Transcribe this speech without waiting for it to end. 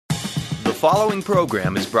following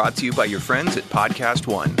program is brought to you by your friends at Podcast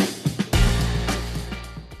One.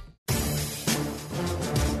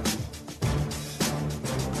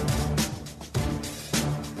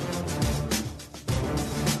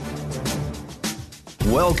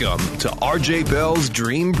 Welcome to RJ Bell's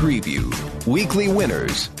Dream Preview. Weekly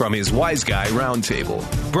winners from his Wise Guy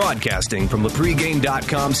Roundtable. Broadcasting from the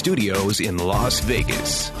pregame.com studios in Las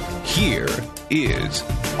Vegas. Here is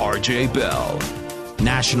RJ Bell.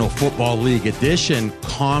 National Football League edition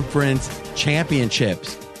conference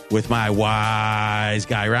championships with my Wise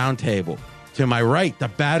Guy Roundtable. To my right, the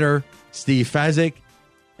batter, Steve Fezzik.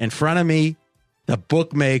 In front of me, the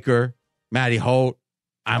bookmaker, Matty Holt.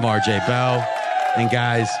 I'm RJ Bell. And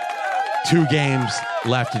guys, 2 games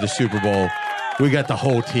left of the Super Bowl. We got the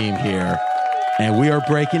whole team here. And we are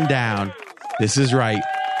breaking down, this is right,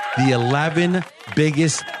 the 11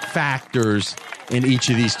 biggest factors in each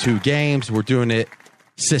of these 2 games. We're doing it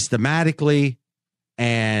systematically.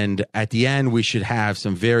 And at the end, we should have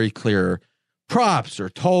some very clear props or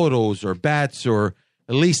totals or bets, or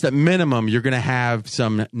at least at minimum, you're going to have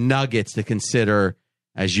some nuggets to consider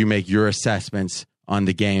as you make your assessments on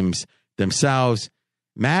the games themselves.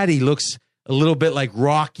 Maddie looks a little bit like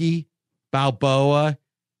Rocky Balboa,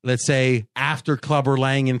 let's say after Clubber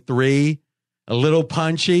Lang in 3, a little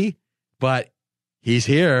punchy, but he's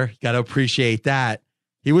here. Got to appreciate that.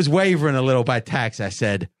 He was wavering a little by text. I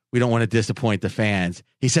said, we don't want to disappoint the fans.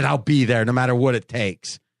 He said, I'll be there no matter what it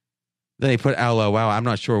takes. Then he put LOL. I'm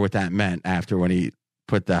not sure what that meant after when he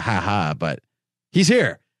put the haha, but he's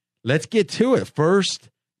here. Let's get to it.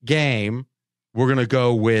 First game, we're going to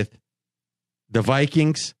go with the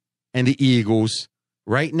Vikings and the Eagles.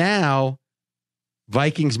 Right now,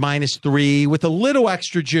 Vikings -3 with a little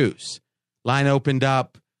extra juice. Line opened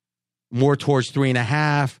up more towards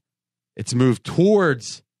 3.5. It's moved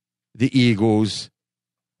towards the Eagles.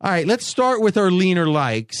 All right, let's start with our leaner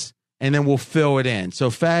likes, and then we'll fill it in. So,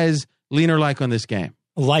 Fez, leaner like on this game?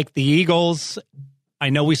 Like the Eagles. I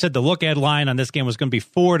know we said the look-ahead line on this game was going to be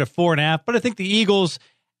 4 to 4.5, but I think the Eagles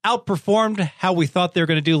outperformed how we thought they were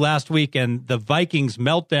going to do last week, and the Vikings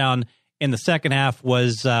meltdown in the second half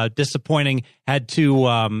was disappointing. Had to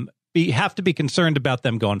have to be concerned about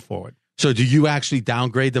them going forward. So do you actually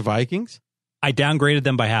downgrade the Vikings? I downgraded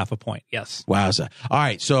them by 0.5 point, yes. Wowza. All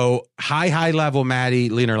right, so high level, Maddie,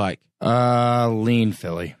 leaner like? Lean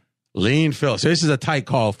Philly. Lean Philly. So this is a tight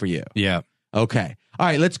call for you. Yeah. Okay. All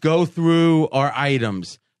right, let's go through our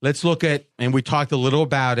items. Let's look at, and we talked a little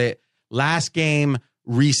about it, last game,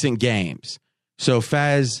 recent games. So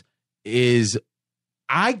Fez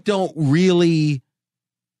I don't really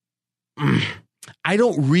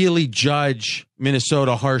judge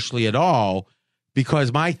Minnesota harshly at all,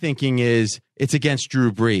 because my thinking is it's against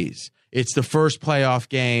Drew Brees. It's the first playoff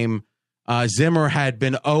game. Zimmer had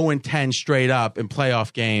been 0-10 straight up in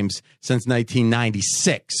playoff games since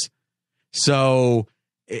 1996. So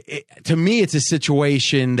to me, it's a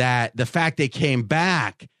situation that the fact they came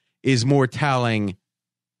back is more telling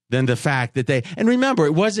than the fact that and remember,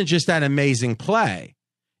 it wasn't just that amazing play.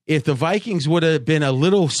 If the Vikings would have been a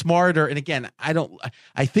little smarter, and again,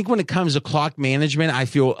 I think when it comes to clock management, I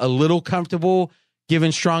feel a little comfortable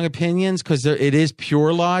giving strong opinions because it is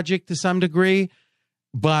pure logic to some degree.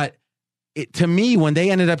 But to me, when they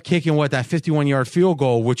ended up kicking that 51-yard field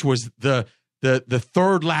goal, which was the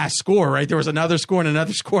third last score, right? There was another score and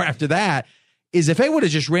another score after that. Is if they would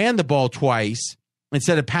have just ran the ball twice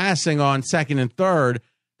instead of passing on second and third,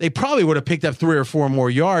 they probably would have picked up 3 or 4 more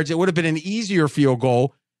yards. It would have been an easier field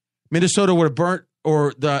goal. Minnesota would have burnt,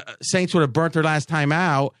 or the Saints would have burnt their last time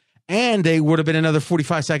out, and they would have been another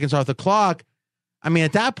 45 seconds off the clock. I mean,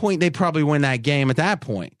 at that point, they probably win that game at that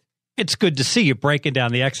point. It's good to see you breaking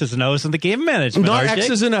down the X's and O's and the game management. Not RJ.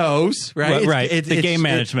 X's and O's, right? Right. It's the game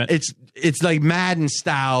management. It's like Madden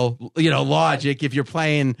style, logic if you're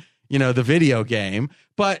playing, the video game.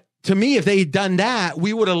 But to me, if they had done that,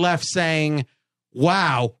 we would have left saying,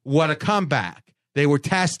 wow, what a comeback. They were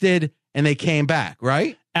tested and they came back,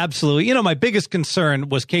 right? Absolutely. My biggest concern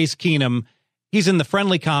was Case Keenum. He's in the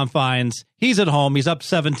friendly confines. He's at home. He's up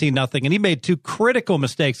 17-0, and he made 2 critical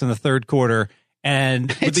mistakes in the third quarter.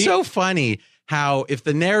 And it's so funny how if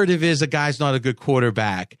the narrative is a guy's not a good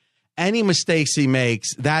quarterback, any mistakes he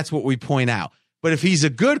makes, that's what we point out. But if he's a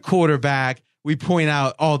good quarterback, we point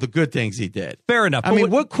out all the good things he did. Fair enough. I mean,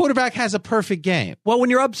 what quarterback has a perfect game? Well, when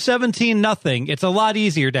you're up 17-0, it's a lot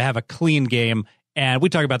easier to have a clean game. And we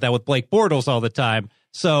talk about that with Blake Bortles all the time.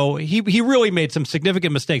 So he really made some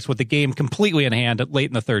significant mistakes with the game completely in hand late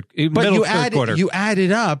in the third quarter. You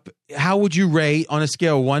added up. How would you rate on a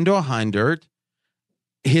scale of 1 to 100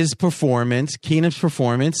 his performance, Keenum's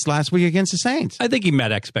performance last week against the Saints? I think he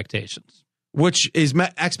met expectations. Which is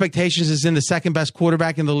expectations is in the second best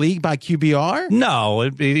quarterback in the league by QBR? No,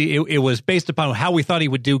 it was based upon how we thought he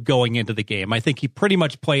would do going into the game. I think he pretty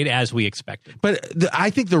much played as we expected. But I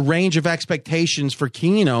think the range of expectations for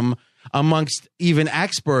Keenum amongst even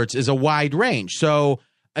experts is a wide range. So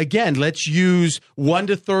again, let's use 1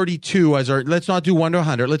 to 32 as our, let's not do 1 to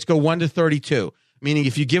 100. Let's go 1 to 32. Meaning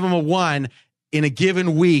if you give him a 1 in a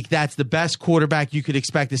given week, that's the best quarterback you could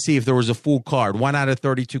expect to see if there was a full card. 1 out of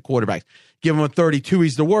 32 quarterbacks. Give him a 32,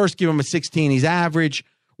 he's the worst. Give him a 16, he's average.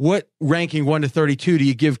 What ranking 1 to 32 do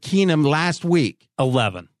you give Keenum last week?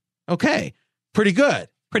 11. Okay. Pretty good.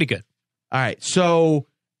 Pretty good. All right. So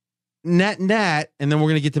net, and then we're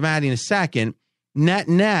going to get to Maddie in a second.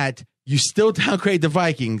 Net, you still downgrade the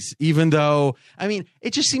Vikings, even though, I mean,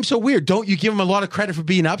 it just seems so weird. Don't you give them a lot of credit for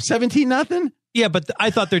being up 17-0? Yeah, but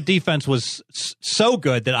I thought their defense was so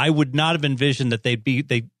good that I would not have envisioned that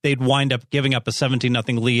they'd wind up giving up a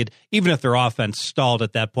 17-0 lead, even if their offense stalled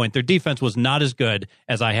at that point. Their defense was not as good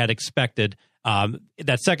as I had expected.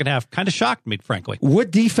 That second half kind of shocked me, frankly. What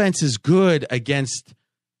defense is good against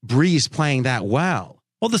Breeze playing that well?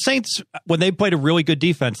 Well, the Saints, when they played a really good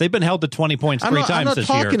defense, they've been held to 20 points three times this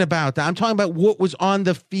year. I'm not talking about that. I'm talking about what was on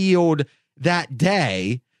the field that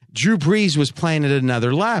day. Drew Brees was playing at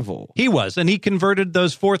another level. He was, and he converted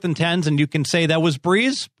those 4th and 10s, and you can say that was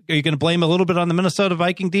Brees. Are you going to blame a little bit on the Minnesota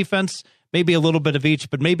Viking defense? Maybe a little bit of each,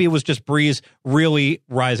 but maybe it was just Brees really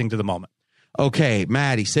rising to the moment. Okay,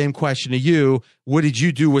 Maddie, same question to you. What did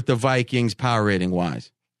you do with the Vikings power rating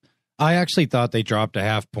wise? I actually thought they dropped a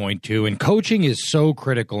half point too, and coaching is so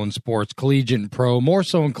critical in sports, collegiate and pro, more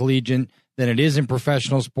so in collegiate than it is in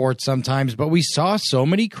professional sports sometimes, but we saw so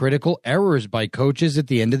many critical errors by coaches at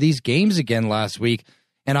the end of these games again last week,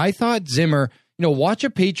 and I thought Zimmer, watch a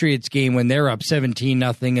Patriots game when they're up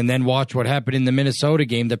 17-0 and then watch what happened in the Minnesota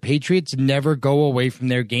game. The Patriots never go away from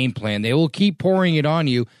their game plan. They will keep pouring it on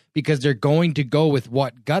you because they're going to go with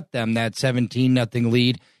what got them that 17-0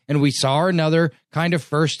 lead, and we saw another kind of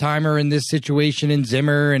first-timer in this situation in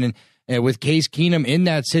Zimmer and with Case Keenum in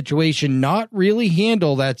that situation, not really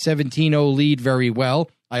handle that 17-0 lead very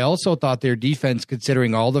well. I also thought their defense,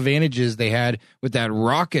 considering all the advantages they had with that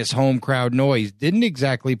raucous home crowd noise, didn't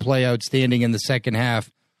exactly play outstanding in the second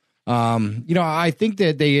half. I think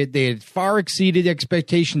that they had far exceeded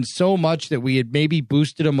expectations so much that we had maybe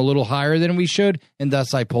boosted them a little higher than we should, and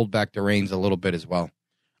thus I pulled back the reins a little bit as well.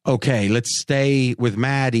 Okay, let's stay with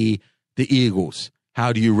Maddie, the Eagles.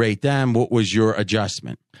 How do you rate them? What was your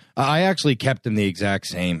adjustment? I actually kept them the exact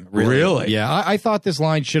same. Really? Yeah, I thought this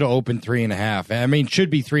line should have opened 3.5. I mean, should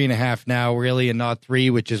be 3.5 now, really, and not 3,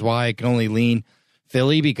 which is why I can only lean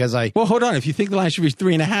Philly because I. Well, hold on. If you think the line should be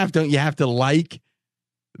 3.5, don't you have to like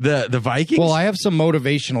the Vikings? Well, I have some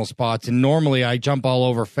motivational spots, and normally I jump all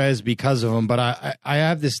over Fez because of them, but I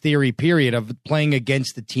have this theory, period, of playing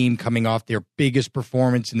against the team coming off their biggest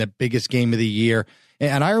performance in the biggest game of the year.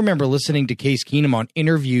 And I remember listening to Case Keenum on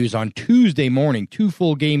interviews on Tuesday morning, 2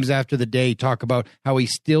 full games after the day, talk about how he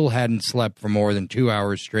still hadn't slept for more than 2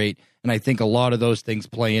 hours straight. And I think a lot of those things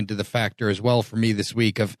play into the factor as well for me this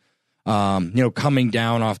week of, coming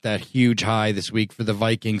down off that huge high this week for the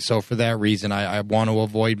Vikings. So for that reason, I want to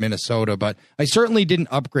avoid Minnesota. But I certainly didn't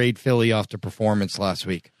upgrade Philly off the performance last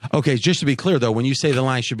week. Okay, just to be clear, though, when you say the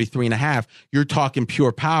line should be 3.5, you're talking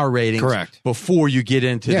pure power ratings. Correct. Before you get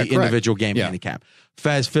into the correct. individual game handicap.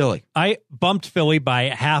 Fez, Philly. I bumped Philly by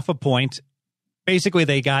half a point. Basically,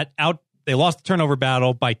 they lost the turnover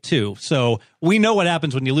battle by 2. So we know what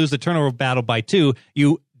happens when you lose the turnover battle by 2.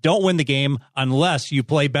 You don't win the game unless you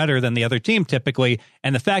play better than the other team typically.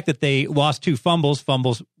 And the fact that they lost 2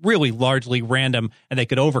 fumbles really largely random, and they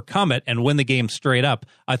could overcome it and win the game straight up.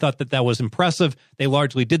 I thought that was impressive. They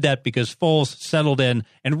largely did that because Foles settled in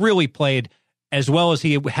and really played as well as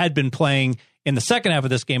he had been playing in the second half of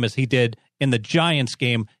this game as he did in the Giants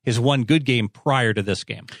game, his one good game prior to this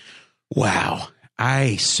game. Wow.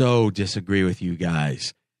 I so disagree with you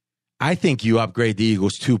guys. I think you upgrade the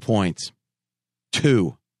Eagles 2 points.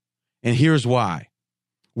 2. And here's why.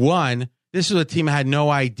 1, this is a team that had no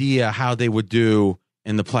idea how they would do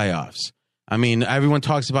in the playoffs. I mean, everyone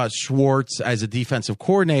talks about Schwartz as a defensive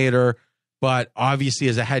coordinator, but obviously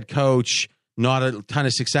as a head coach, not a ton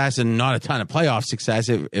of success and not a ton of playoff success.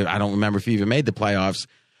 I don't remember if he even made the playoffs.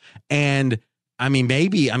 And I mean,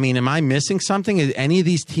 am I missing something? Any of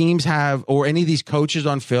these teams have, or any of these coaches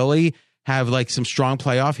on Philly have like some strong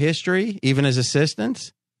playoff history, even as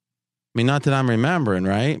assistants? I mean, not that I'm remembering,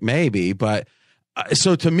 right? Maybe, but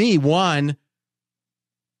so to me, 1,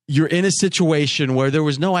 you're in a situation where there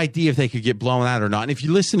was no idea if they could get blown out or not. And if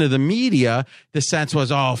you listen to the media, the sense was,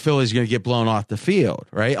 Philly's going to get blown off the field,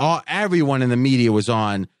 right? Everyone in the media was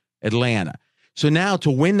on Atlanta. So now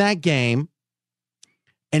to win that game,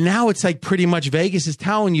 and now it's like pretty much Vegas is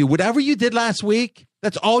telling you, whatever you did last week,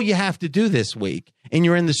 that's all you have to do this week, and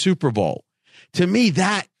you're in the Super Bowl. To me,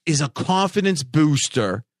 that is a confidence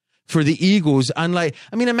booster for the Eagles. Unlike,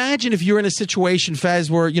 I mean, imagine if you're in a situation, Fez,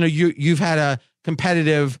 where you've had a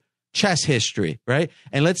competitive chess history, right?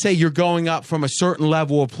 And let's say you're going up from a certain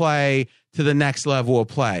level of play to the next level of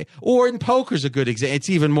play. Or in poker's a good example. It's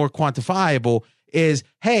even more quantifiable. Is,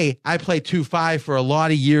 hey, I played 2-5 for a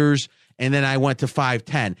lot of years, and then I went to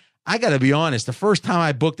 5-10. I got to be honest, the first time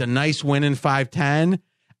I booked a nice win in 5-10,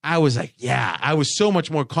 I was like, yeah, I was so much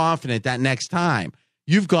more confident that next time.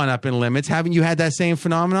 You've gone up in limits. Haven't you had that same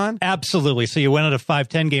phenomenon? Absolutely. So you went at a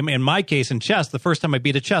 5-10 game. In my case, in chess, the first time I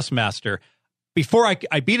beat a chess master, before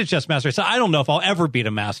I beat a chess master, I said, I don't know if I'll ever beat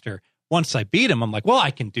a master. Once I beat him, I'm like, well,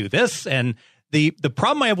 I can do this. And the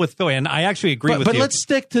problem I have with Philly, and I actually agree with you. But let's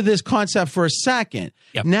stick to this concept for a second.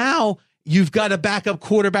 Yep. Now you've got a backup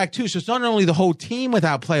quarterback too. So it's not only the whole team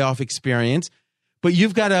without playoff experience, but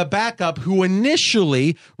you've got a backup who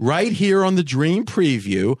initially, right here on the Dream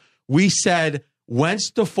Preview, we said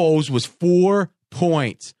Wentz to Foles was 4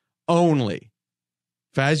 points only.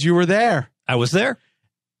 Faz, you were there. I was there.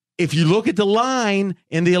 If you look at the line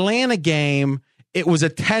in the Atlanta game, it was a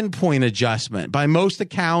 10-point adjustment. By most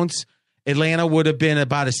accounts, Atlanta would have been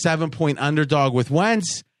about a 7-point underdog with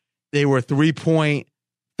Wentz. They were a 3-point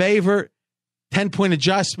favorite. 10-point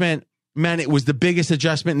adjustment meant it was the biggest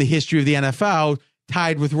adjustment in the history of the NFL,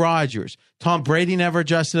 tied with Rodgers. Tom Brady never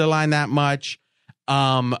adjusted the line that much.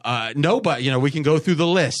 Nobody, we can go through the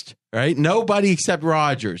list, right? Nobody except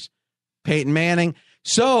Rodgers, Peyton Manning.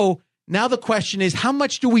 So now the question is, how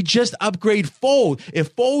much do we just upgrade Foles?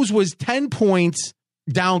 If Foles was 10 points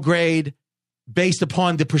downgrade based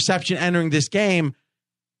upon the perception entering this game,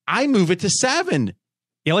 I move it to 7.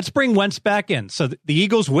 Yeah, let's bring Wentz back in. So the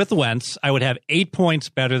Eagles with Wentz, I would have 8 points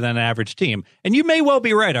better than an average team. And you may well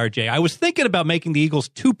be right, RJ. I was thinking about making the Eagles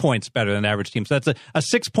 2 points better than an average team. So that's a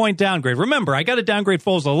 6-point downgrade. Remember, I got to downgrade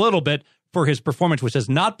Foles a little bit for his performance, which has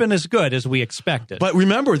not been as good as we expected. But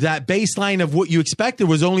remember, that baseline of what you expected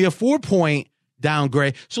was only a 4-point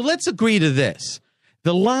downgrade. So let's agree to this.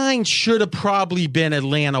 The line should have probably been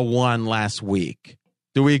Atlanta 1 last week.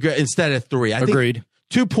 Do we agree? Instead of 3. Agreed. Think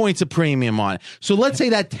 2 points of premium on it. So let's say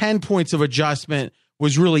that 10 points of adjustment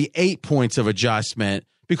was really 8 points of adjustment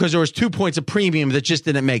because there was 2 points of premium that just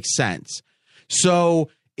didn't make sense. So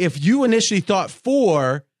if you initially thought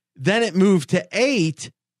 4, then it moved to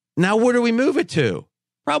 8. Now where do we move it to?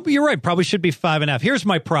 Probably, you're right. Probably should be 5.5. Here's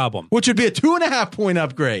my problem. Which would be a 2.5-point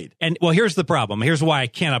upgrade. And well, here's the problem. Here's why I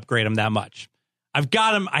can't upgrade him that much. I've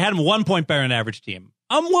got him. I had him 1 point better than average team.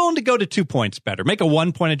 I'm willing to go to 2 points better. Make a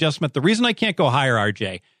 1-point adjustment. The reason I can't go higher,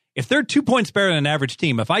 RJ, if they're 2 points better than an average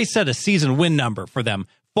team, if I set a season win number for them,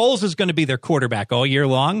 Foles is going to be their quarterback all year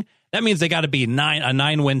long. That means they got to be a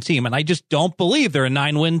 9-win team. And I just don't believe they're a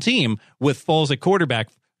 9-win team with Foles at quarterback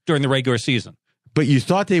during the regular season. But you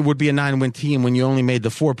thought they would be a 9-win team when you only made the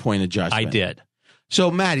 4-point adjustment. I did.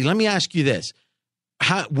 So, Maddie, let me ask you this.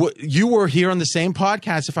 You were here on the same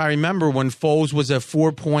podcast, if I remember, when Foles was a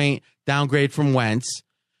 4-point downgrade from Wentz.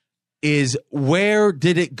 Where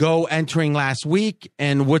did it go entering last week,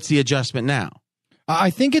 and what's the adjustment now? I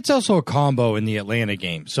think it's also a combo in the Atlanta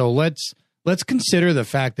game. So let's consider the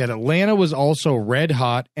fact that Atlanta was also red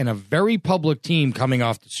hot and a very public team coming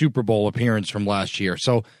off the Super Bowl appearance from last year.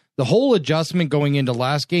 So the whole adjustment going into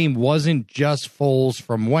last game wasn't just Foles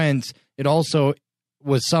from Wentz. It also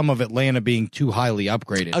was some of Atlanta being too highly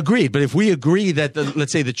upgraded. Agreed. But if we agree that,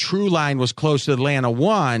 let's say, the true line was close to Atlanta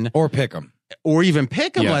 1. Or pick them. Or even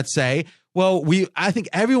pick them, let's say. Well, I think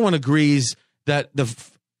everyone agrees that the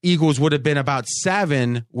Eagles would have been about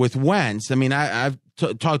 7 with Wentz. I mean, I've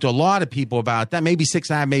talked to a lot of people about that. Maybe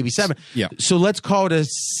 6.5, maybe 7. Yeah. So let's call it a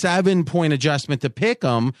 7-point adjustment to pick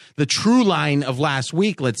them. The true line of last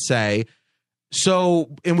week, let's say. So,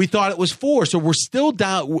 and we thought it was 4. So we're still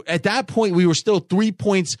down. At that point, we were still 3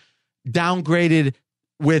 points downgraded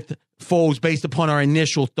with Foles based upon our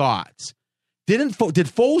initial thoughts. Did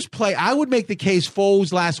Foles play? I would make the case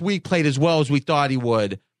Foles last week played as well as we thought he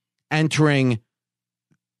would, entering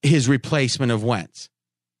his replacement of Wentz.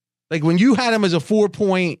 Like when you had him as a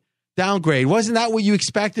 4-point downgrade, wasn't that what you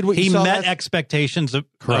expected? He met expectations of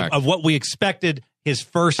what we expected his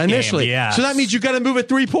first initially. Game. Yeah. So that means you got to move at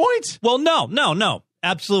 3 points? Well, no.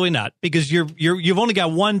 Absolutely not, because you've only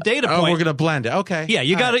got one data point. Oh, we're going to blend it. Okay. Yeah,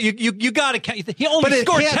 you got to you got to count. He only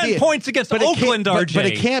scored 10 points against Oakland, RJ. But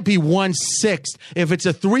it can't be 1/6 if it's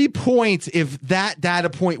a 3 points. If that data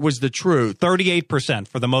point was the truth, 38%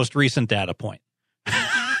 for the most recent data point.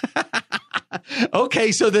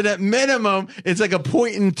 Okay, so then at minimum, it's like it's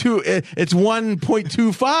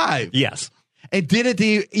 1.25. Yes. And didn't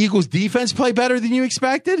the Eagles defense play better than you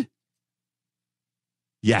expected?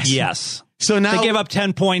 Yes. Yes. So now they gave up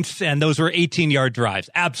 10 points, and those were 18-yard drives.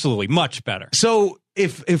 Absolutely. Much better. So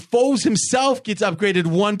if Foles himself gets upgraded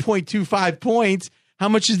 1.25 points, how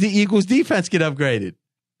much does the Eagles defense get upgraded?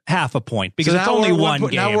 Half a point, because So it's now only we're one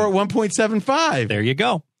game. Now we're at 1.75. There you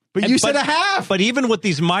go. But you said a half. But even with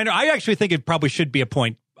these minor, I actually think it probably should be a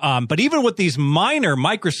point. But even with these minor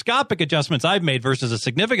microscopic adjustments I've made versus a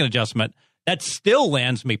significant adjustment, that still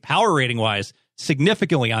lands me power rating wise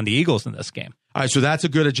significantly on the Eagles in this game. All right, so that's a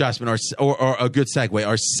good adjustment or a good segue.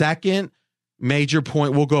 Our second major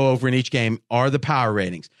point we'll go over in each game are the power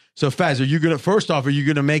ratings. So, Fez, are you going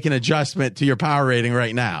to make an adjustment to your power rating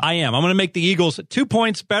right now? I am. I'm going to make the Eagles 2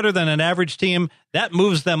 points better than an average team. That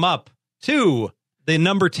moves them up to the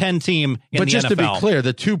number 10 team in but the just NFL. to be clear,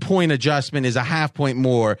 the 2-point adjustment is a half point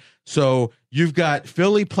more. So you've got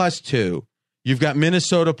Philly +2. You've got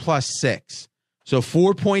Minnesota +6. So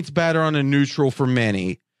 4 points better on a neutral for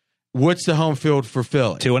many. What's the home field for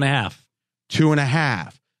Philly? 2.5.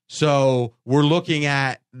 2.5. So we're looking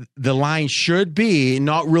at the line should be,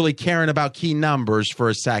 not really caring about key numbers for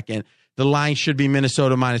a second, the line should be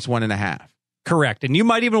Minnesota -1.5. Correct. And you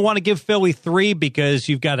might even want to give Philly 3 because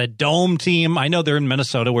you've got a dome team. I know they're in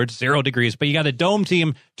Minnesota where it's 0 degrees, but you got a dome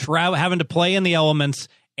team having to play in the elements,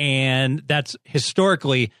 and that's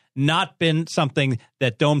historically not been something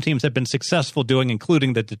that dome teams have been successful doing,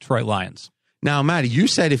 including the Detroit Lions. Now, Matty, you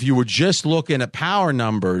said if you were just looking at power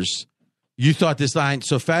numbers, you thought this line,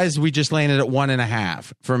 so Fez, we just landed at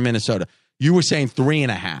 1.5 for Minnesota. You were saying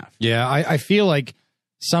 3.5. Yeah, I feel like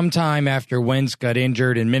sometime after Wentz got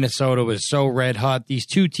injured and Minnesota was so red hot, these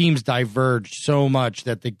two teams diverged so much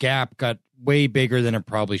that the gap got way bigger than it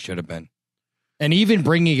probably should have been. And even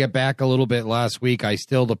bringing it back a little bit last week,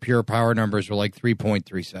 the pure power numbers were like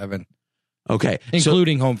 3.37. Okay.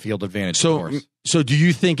 Including home field advantage, of course. So do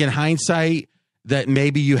you think in hindsight that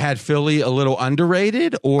maybe you had Philly a little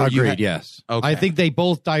underrated? Or Agreed, yes. Okay. I think they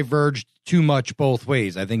both diverged too much both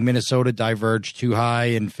ways. I think Minnesota diverged too high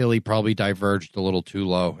and Philly probably diverged a little too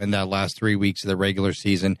low in that last 3 weeks of the regular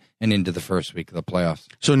season and into the first week of the playoffs.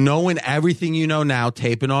 So knowing everything you know now,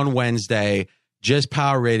 taping on Wednesday, just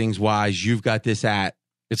power ratings wise, you've got this at?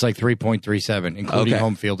 It's like 3.37, including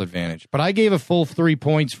home field advantage. But I gave a full 3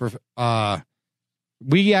 points for,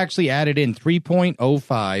 we actually added in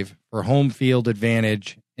 3.05 for home field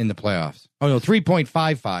advantage in the playoffs. Oh, no,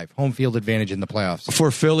 3.55 home field advantage in the playoffs. For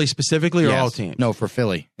Philly specifically or Yes. all teams? No, for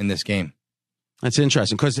Philly in this game. That's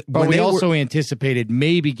interesting. But we also anticipated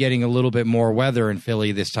maybe getting a little bit more weather in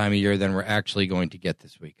Philly this time of year than we're actually going to get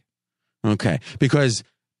this week. Okay. Because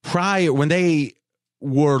when they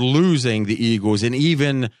were losing the Eagles, and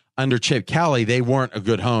even under Chip Kelly, they weren't a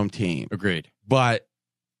good home team. Agreed. But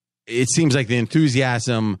it seems like the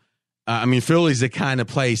enthusiasm, Philly's the kind of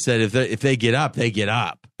place that if they get up, they get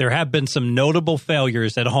up. There have been some notable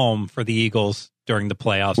failures at home for the Eagles during the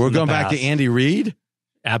playoffs. We're going back to Andy Reid?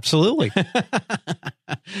 Absolutely.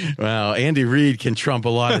 Well, Andy Reid can trump a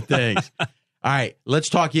lot of things. All right, let's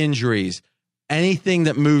talk injuries. Anything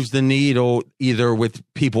that moves the needle, either with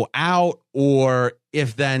people out or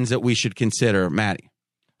if-thens that we should consider, Matty?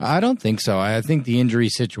 I don't think so. I think the injury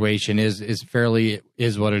situation is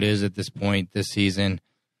what it is at this point this season.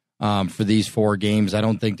 For these 4 games, I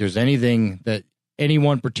don't think there's anything that any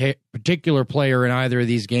one particular player in either of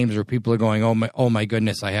these games where people are going, oh my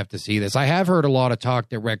goodness, I have to see this. I have heard a lot of talk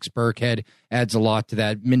that Rex Burkhead adds a lot to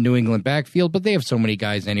that New England backfield, but they have so many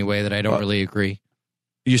guys anyway that I don't really agree.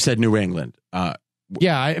 You said New England.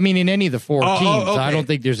 Yeah, in any of the 4 teams, okay. I don't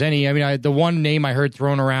think there's any. The one name I heard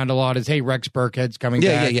thrown around a lot is, hey, Rex Burkhead's coming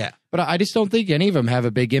back. Yeah. But I just don't think any of them have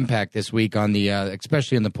a big impact this week on the,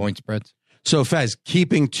 especially in the point spreads. So, Fez,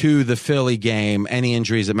 keeping to the Philly game, any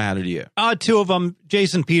injuries that matter to you? 2 of them.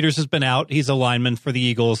 Jason Peters has been out. He's a lineman for the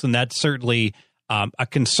Eagles, and that's certainly a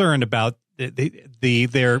concern about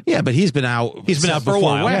their. Yeah, but he's been out. He's been out for a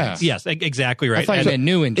while. Yeah. Yes, exactly right. I thought you meant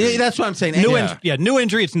new injury. Yeah, that's what I'm saying. New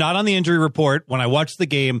injury. It's not on the injury report. When I watched the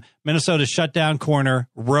game, Minnesota shut down corner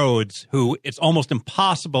Rhodes, who it's almost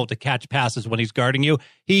impossible to catch passes when he's guarding you.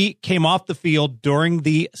 He came off the field during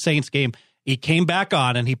the Saints game. He came back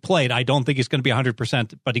on and he played. I don't think he's going to be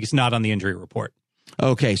 100%, but he's not on the injury report.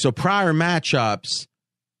 Okay, so prior matchups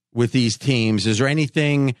with these teams, is there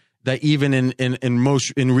anything that even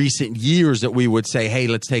in recent years that we would say, hey,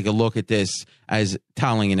 let's take a look at this as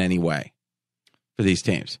telling in any way for these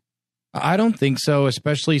teams? I don't think so,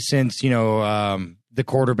 especially since, the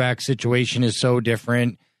quarterback situation is so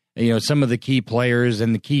different. some of the key players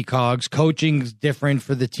and the key cogs. Coaching's different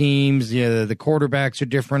for the teams. The quarterbacks are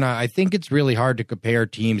different. I think it's really hard to compare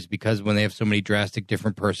teams because when they have so many drastic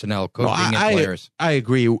different personnel, coaching and players. I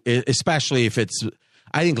agree, especially if it's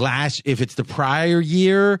the prior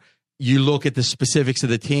year. You look at the specifics of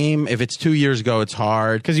the team. If it's 2 years ago, it's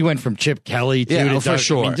hard. Because you went from Chip Kelly to for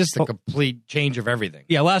sure. I mean, just a complete change of everything.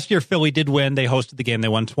 Yeah, last year Philly did win. They hosted the game. They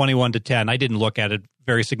won 21-10. I didn't look at it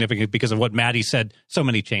very significantly because of what Maddie said. So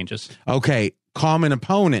many changes. Okay, common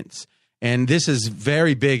opponents. And this is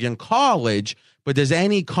very big in college, but does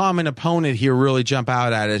any common opponent here really jump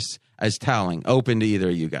out at us as telling? Open to either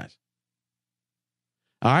of you guys.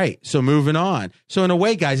 All right, so moving on. So in a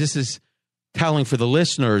way, guys, this is telling for the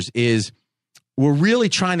listeners is we're really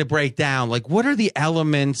trying to break down, like, what are the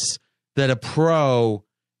elements that a pro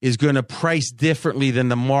is going to price differently than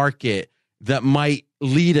the market that might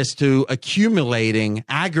lead us to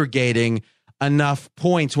aggregating enough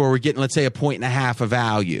points where we're getting, let's say, 1.5 points of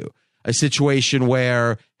value. A situation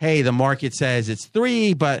where, hey, the market says it's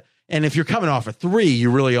 3, and if you're coming off a 3,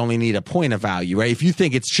 you really only need 1 point of value, right? If you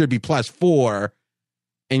think it should be +4,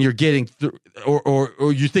 and you're getting,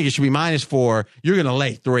 or you think it should be -4, you're going to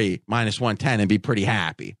lay 3, -110, and be pretty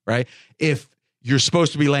happy, right? If you're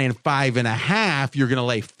supposed to be laying 5.5, you're going to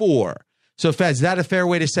lay 4. So, Fez, is that a fair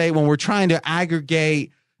way to say when we're trying to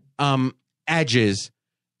aggregate edges,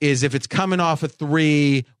 is if it's coming off a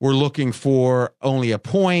 3, we're looking for only 1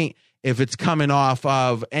 point. If it's coming off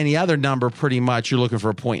of any other number, pretty much you're looking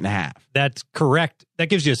for 1.5 points. That's correct. That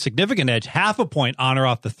gives you a significant edge. 0.5 point on or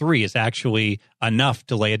off the 3 is actually enough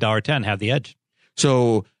to lay $1.10, have the edge.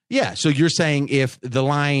 So, yeah. So you're saying if the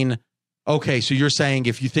line, so you're saying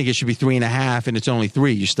if you think it should be 3.5 and it's only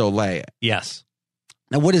 3, you still lay it. Yes.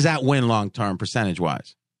 Now, what does that win long-term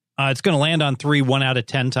percentage-wise? It's going to land on 3 1 out of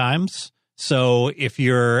 10 times. So if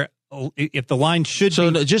the line should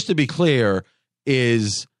be. Just to be clear,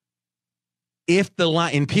 is if the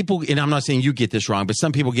line, and I'm not saying you get this wrong, but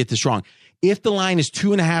some people get this wrong. If the line is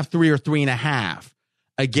 2.5, 3, or 3.5,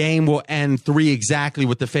 a game will end 3 exactly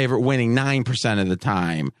with the favorite winning 9% of the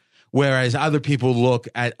time. Whereas other people look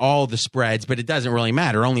at all the spreads, but it doesn't really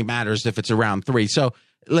matter. It only matters if it's around 3. So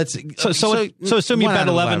assume you bet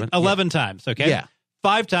 11 times, okay? Yeah.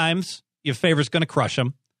 5 times your favorite's going to crush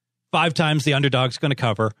them. 5 times the underdog's going to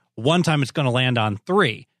cover. 1 time it's going to land on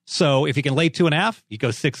 3. So if you can lay 2.5, you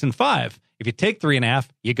go 6 and 5. If you take 3.5,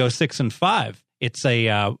 you go 6 and 5. It's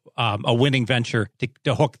a winning venture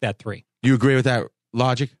to hook that 3. You agree with that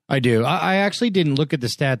logic? I do. I actually didn't look at the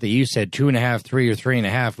stat that you said, 2.5, 3, or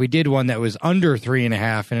 3.5. We did one that was under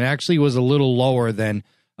 3.5, and it actually was a little lower than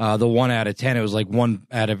the 1 out of 10. It was like 1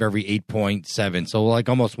 out of every 8.7, so like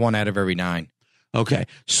almost 1 out of every 9. Okay.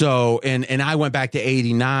 So, and I went back to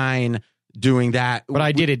 89 doing that. But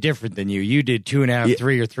I did it different than you. You did 2.5,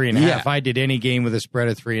 3, or 3.5. Yeah. I did any game with a spread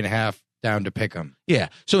of 3.5 down to pick them. Yeah.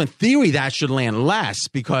 So in theory, that should land less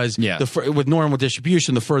because with normal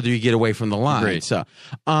distribution, the further you get away from the line. Agreed. So,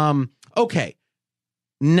 okay.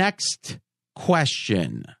 Next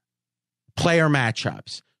question: player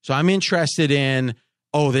matchups. So I'm interested in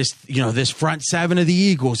this front 7 of the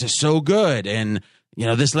Eagles is so good, and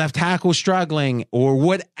this left tackle struggling, or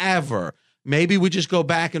whatever. Maybe we just go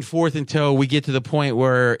back and forth until we get to the point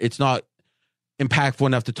where it's not impactful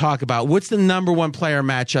enough to talk about. What's the number 1 player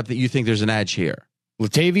matchup that you think there's an edge here?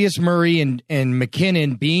 Latavius Murray and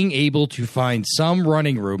McKinnon being able to find some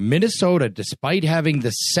running room. Minnesota, despite having the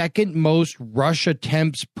second most rush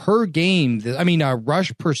attempts per game,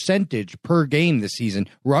 rush percentage per game this season,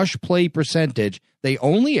 rush play percentage, they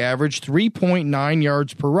only averaged 3.9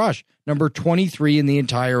 yards per rush, number 23 in the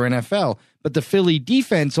entire NFL. But the Philly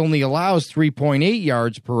defense only allows 3.8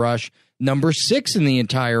 yards per rush, number 6 in the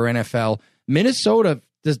entire NFL. Minnesota,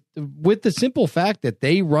 with the simple fact that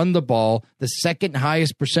they run the ball, the second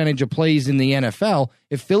highest percentage of plays in the NFL,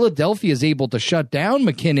 if Philadelphia is able to shut down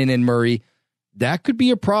McKinnon and Murray, that could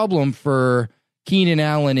be a problem for Keenan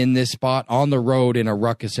Allen in this spot on the road in a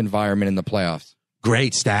ruckus environment in the playoffs.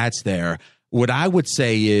 Great stats there. What I would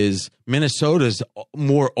say is Minnesota's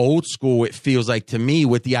more old school, it feels like to me,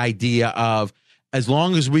 with the idea of as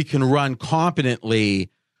long as we can run competently,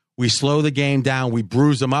 we slow the game down, we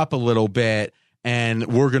bruise them up a little bit, and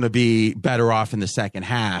we're going to be better off in the second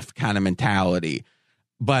half kind of mentality.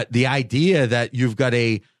 But the idea that you've got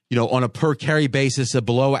on a per carry basis, a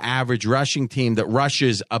below average rushing team that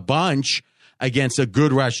rushes a bunch against a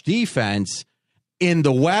good rush defense in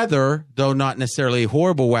the weather, though not necessarily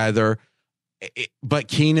horrible weather, but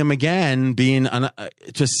Keenum again being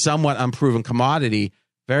just somewhat unproven commodity.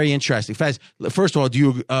 Very interesting. Fez, first of all,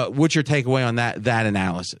 what's your takeaway on that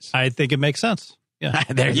analysis? I think it makes sense. Yeah.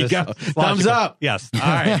 There you go. It's Thumbs logical. up. Yes. All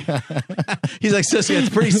right. He's like, Sisco, it's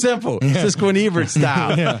pretty simple. Sisco and Ebert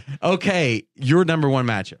style. Yeah. Okay, your number one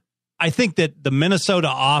matchup. I think that the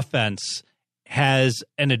Minnesota offense has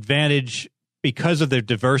an advantage because of their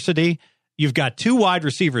diversity. You've got two wide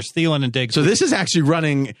receivers, Thielen and Diggs. So this is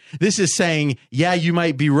actually this is saying, yeah, you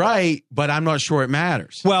might be right, but I'm not sure it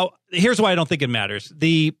matters. Well, here's why I don't think it matters.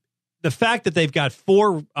 The fact that they've got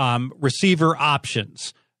four receiver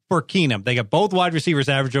options for Keenum. They got both wide receivers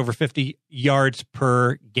average over 50 yards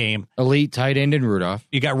per game. Elite tight end and Rudolph.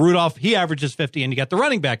 You got Rudolph, he averages 50, and you got the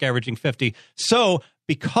running back averaging 50. So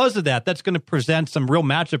because of that, that's going to present some real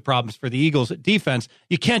matchup problems for the Eagles defense.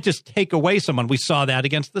 You can't just take away someone. We saw that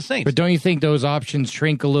against the Saints. But don't you think those options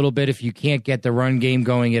shrink a little bit if you can't get the run game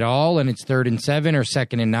going at all and it's 3rd and 7 or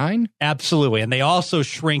 2nd and 9? Absolutely. And they also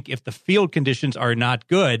shrink if the field conditions are not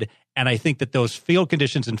good. And I think that those field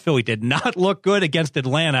conditions in Philly did not look good against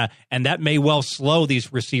Atlanta, and that may well slow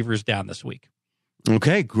these receivers down this week.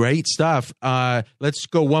 Okay, great stuff. Let's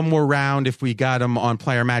go one more round if we got them on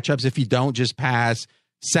player matchups. If you don't, just pass.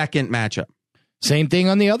 Second matchup. Same thing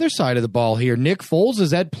on the other side of the ball here. Nick Foles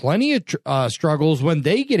has had plenty of struggles when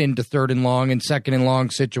they get into 3rd and long and 2nd and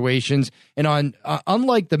long situations. And on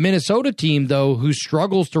unlike the Minnesota team, though, who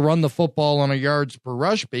struggles to run the football on a yards per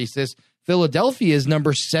rush basis, Philadelphia is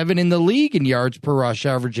number 7 in the league in yards per rush,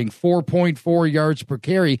 averaging 4.4 yards per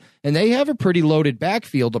carry, and they have a pretty loaded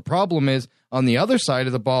backfield. The problem is, on the other side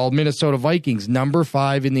of the ball, Minnesota Vikings, number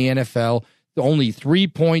 5 in the NFL, only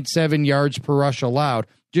 3.7 yards per rush allowed.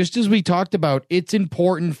 Just as we talked about, it's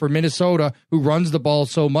important for Minnesota, who runs the ball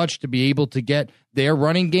so much, to be able to get their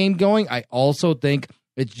running game going. I also think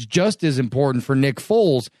it's just as important for Nick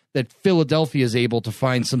Foles that Philadelphia is able to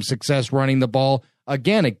find some success running the ball,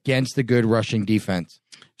 again, against the good rushing defense.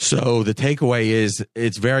 So the takeaway is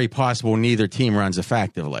it's very possible neither team runs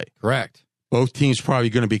effectively. Correct. Both teams probably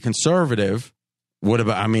going to be conservative. What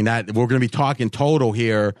about, that we're going to be talking total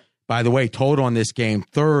here. By the way, total on this game,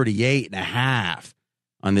 38.5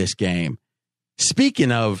 on this game.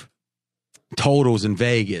 Speaking of totals in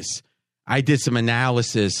Vegas, I did some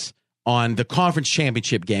analysis on the conference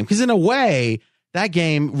championship game, because in a way, that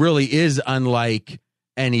game really is unlike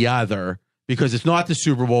any other, because it's not the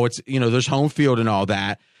Super Bowl. It's, there's home field and all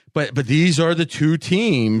that. But these are the two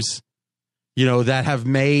teams, that have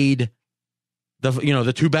made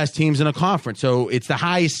the two best teams in a conference. So it's the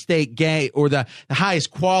highest stake game, or the highest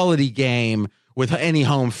quality game with any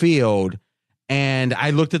home field. And I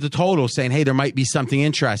looked at the total saying, hey, there might be something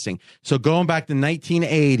interesting. So going back to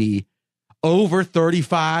 1980, over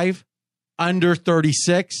 35, under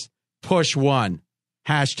 36, push 1.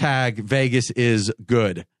 Hashtag Vegas is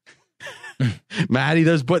good. Maddie,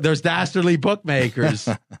 those dastardly bookmakers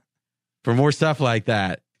for more stuff like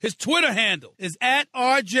that. His Twitter handle is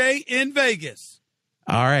 @RJ in Vegas.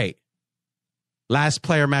 All right. Last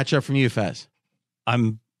player matchup from you, Fez.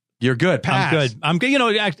 You're good. Pass. I'm good.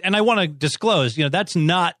 And I want to disclose, that's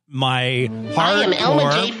not my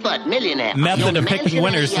hardcore method of picking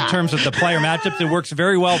winners in terms of the player matchups. It works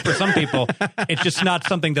very well for some people. It's just not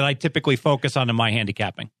something that I typically focus on in my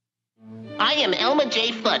handicapping. I am Elmer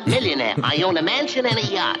J. Fudd, millionaire. I own a mansion and a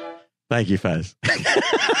yacht. Thank you, Fez.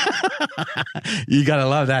 You got to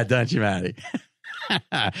love that, don't you, Maddie?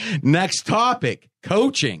 Next topic,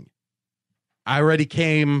 coaching. I already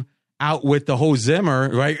came out with the whole Zimmer,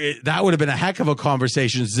 right? That would have been a heck of a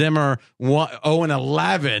conversation. Zimmer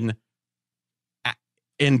 0-11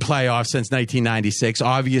 in playoffs since 1996.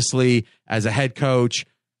 Obviously, as a head coach,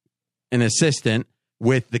 an assistant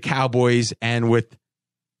with the Cowboys and with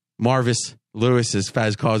Marvis Lewis, as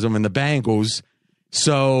Fez calls him, and the Bengals.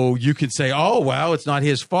 So you could say, oh, well, it's not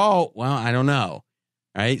his fault. Well, I don't know.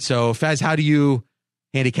 Right? So, Fez, how do you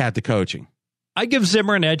handicap the coaching? I give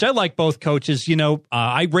Zimmer an edge. I like both coaches.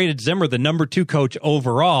 I rated Zimmer the number 2 coach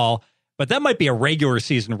overall, but that might be a regular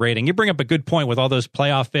season rating. You bring up a good point with all those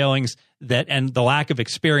playoff failings and the lack of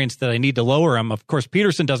experience that I need to lower him. Of course,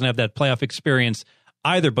 Peterson doesn't have that playoff experience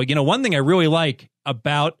either. But, one thing I really like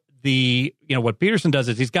about what Peterson does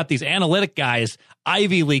is he's got these analytic guys,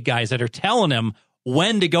 Ivy League guys, that are telling him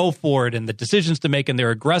when to go for it and the decisions to make, and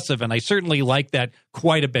they're aggressive. And I certainly like that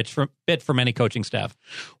quite a bit from any coaching staff.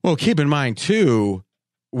 Well, keep in mind, too,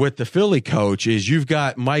 with the Philly coach is you've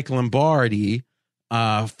got Mike Lombardi,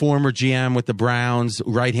 former GM with the Browns,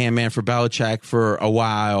 right-hand man for Belichick for a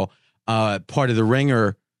while, part of the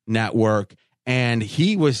Ringer network. And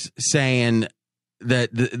he was saying that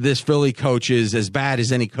this Philly coach is as bad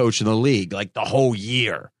as any coach in the league, like the whole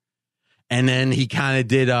year. And then he kind of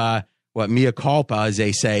did mea culpa, as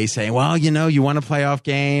they say, saying, well, you want a playoff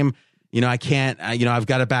game. I can't, I've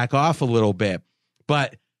got to back off a little bit.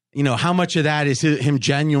 But how much of that is him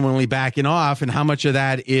genuinely backing off, and how much of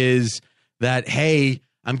that is that, hey,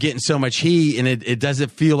 I'm getting so much heat and it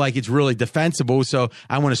doesn't feel like it's really defensible, so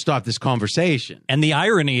I want to stop this conversation. And the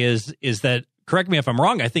irony is that, correct me if I'm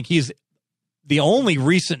wrong, I think he's the only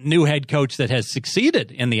recent new head coach that has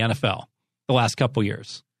succeeded in the NFL the last couple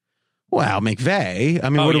years. Well, McVay. I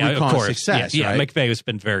mean, what do we call success? Yeah, right? McVay has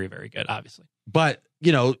been very, very good, obviously. But,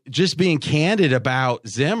 just being candid about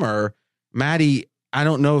Zimmer, Maddie, I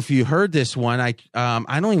don't know if you heard this one. I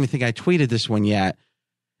don't even think I tweeted this one yet.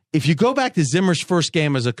 If you go back to Zimmer's first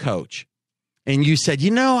game as a coach and you said,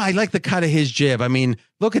 I like the cut of his jib. I mean,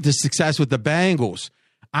 look at the success with the Bengals.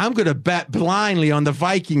 I'm going to bet blindly on the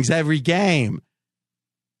Vikings every game.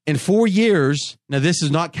 In 4 years, now this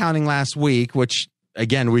is not counting last week, which,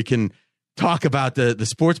 again, we can talk about the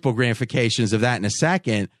sportsbook ramifications of that in a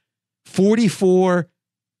second. 44,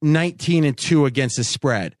 19, and 2 against the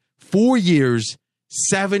spread. 4 years,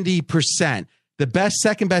 70%. The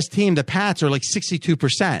second best team, the Pats, are like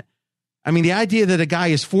 62%. I mean, the idea that a guy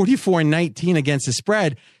is 44 and 19 against the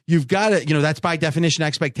spread, you've got to, that's by definition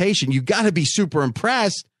expectation. You've got to be super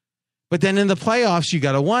impressed. But then in the playoffs, you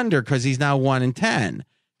got to wonder because he's now 1-10.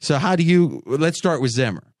 So let's start with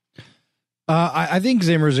Zimmer. I think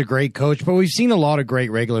Zimmer's a great coach, but we've seen a lot of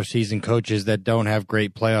great regular season coaches that don't have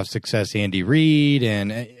great playoff success. Andy Reid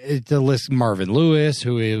and to list Marvin Lewis,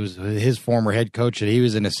 who was his former head coach that he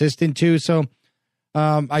was an assistant to. So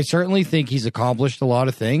I certainly think he's accomplished a lot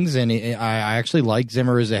of things, and I actually like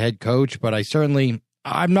Zimmer as a head coach, but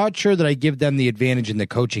I'm not sure that I give them the advantage in the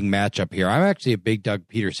coaching matchup here. I'm actually a big Doug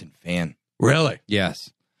Peterson fan. Really? Yes.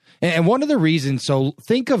 And one of the reasons, so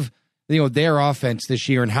think of their offense this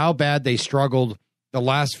year and how bad they struggled the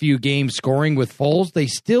last few games scoring with Foles. They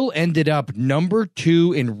still ended up number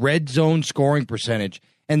 2 in red zone scoring percentage.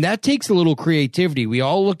 And that takes a little creativity. We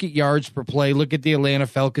all look at yards per play, look at the Atlanta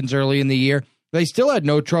Falcons early in the year. They still had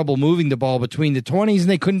no trouble moving the ball between the 20s, and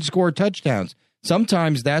they couldn't score touchdowns.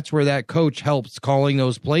 Sometimes that's where that coach helps calling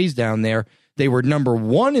those plays down there. They were number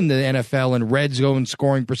 1 in the NFL in red zone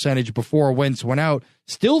scoring percentage before Wentz went out.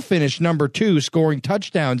 Still finished number 2 scoring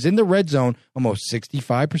touchdowns in the red zone almost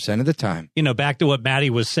 65% of the time. Back to what Maddie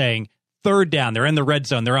was saying, third down, they're in the red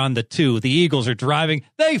zone, they're on the 2. The Eagles are driving,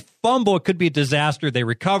 they fumble, it could be a disaster, they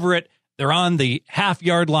recover it, they're on the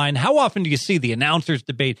half-yard line. How often do you see the announcers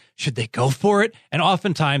debate, should they go for it? And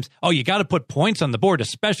oftentimes, you got to put points on the board,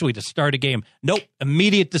 especially to start a game. Nope,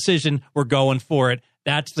 immediate decision, we're going for it.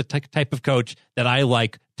 That's the type of coach that I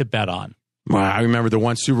like to bet on. Well, I remember the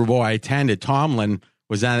one Super Bowl I attended, Tomlin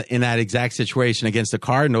was in that exact situation against the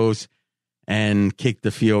Cardinals and kicked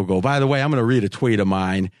the field goal. By the way, I'm going to read a tweet of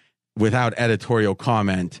mine without editorial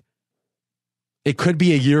comment. It could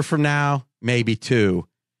be a year from now, maybe 2,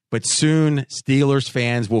 but soon Steelers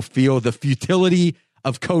fans will feel the futility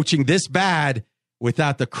of coaching this bad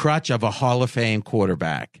without the crutch of a Hall of Fame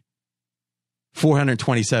quarterback.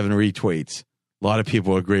 427 retweets. A lot of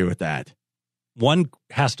people agree with that. One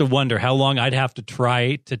has to wonder how long I'd have to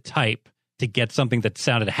try to type to get something that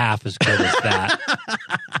sounded half as good as that.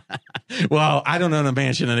 Well, I don't own a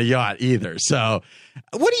mansion and a yacht either. So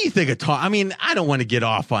what do you think of Tom? I mean, I don't want to get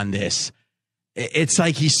off on this. It's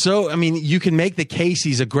like you can make the case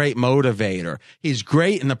he's a great motivator. He's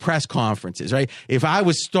great in the press conferences, right? If I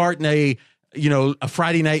was starting a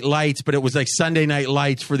Friday Night Lights, but it was like Sunday Night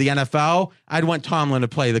Lights for the NFL, I'd want Tomlin to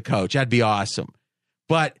play the coach. That'd be awesome.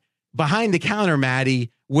 But behind the counter,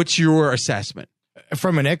 Maddie, what's your assessment?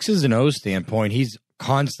 From an X's and O's standpoint, he's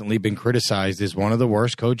constantly been criticized as one of the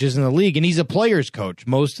worst coaches in the league, and he's a player's coach.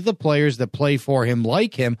 Most of the players that play for him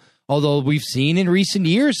like him, although we've seen in recent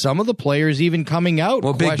years some of the players even coming out.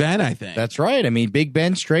 Well, Big Ben, I think. That's right. I mean, Big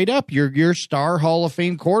Ben, straight up, your star Hall of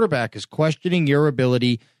Fame quarterback is questioning your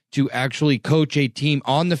ability to actually coach a team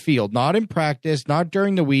on the field, not in practice, not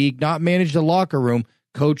during the week, not manage the locker room,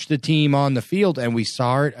 coach the team on the field. And we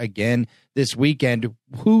saw it again this weekend.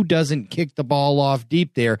 Who doesn't kick the ball off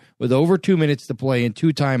deep there with over 2 minutes to play and 2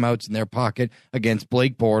 timeouts in their pocket against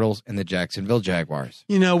Blake Bortles and the Jacksonville Jaguars?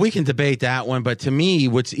 We can debate that one, but to me,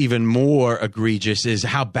 what's even more egregious is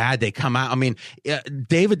how bad they come out. I mean,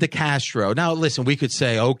 David DeCastro. Now, listen, we could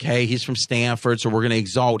say, okay, he's from Stanford, so we're going to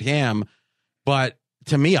exalt him. But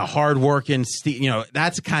to me, a hardworking,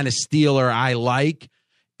 that's the kind of Steeler I like.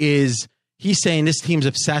 Is he's saying this team's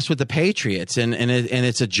obsessed with the Patriots, and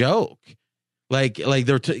it's a joke. Like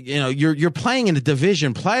they're you're playing in the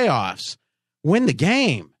division playoffs, win the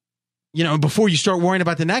game, before you start worrying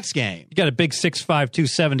about the next game. You got a big 6'5",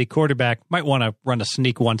 270 quarterback. Might want to run a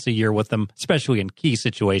sneak once a year with them, especially in key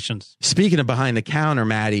situations. Speaking of behind the counter,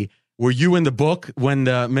 Maddie, were you in the book when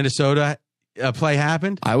the Minnesota play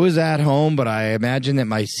happened? I was at home, but I imagine that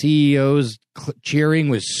my CEO's cheering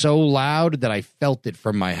was so loud that I felt it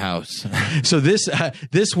from my house. So this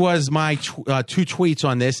was my 2 tweets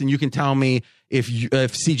on this, and you can tell me if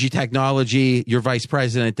CG Technology, your vice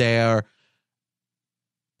president there,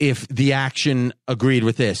 if the action agreed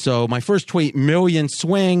with this. So my first tweet, million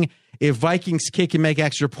swing. If Vikings kick and make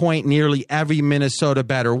extra point, nearly every Minnesota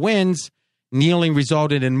bettor wins. Kneeling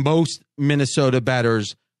resulted in most Minnesota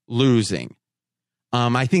bettors losing.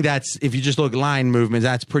 I think that's, if you just look at line movements,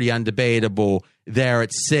 that's pretty undebatable there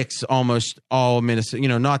at 6, almost all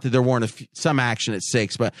Minnesota, not that there weren't some action at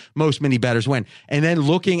 6, but most many bettors win. And then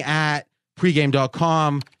looking at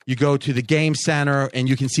pregame.com, you go to the game center and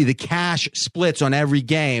you can see the cash splits on every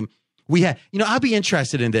game. We had, I'll be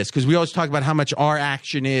interested in this because we always talk about how much our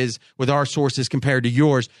action is with our sources compared to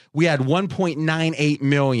yours. We had 1.98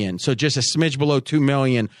 million, so just a smidge below 2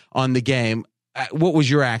 million on the game. What was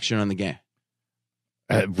your action on the game?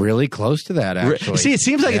 Really close to that, actually. See, it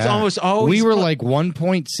seems like it's almost always... We were like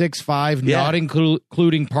 1.65, not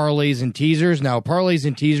including parlays and teasers. Now, parlays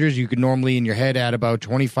and teasers, you could normally in your head add about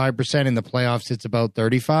 25%. In the playoffs, it's about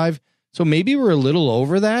 35. So maybe we're a little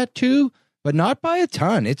over that, too, but not by a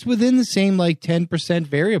ton. It's within the same, 10%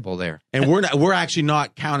 variable there. And we're actually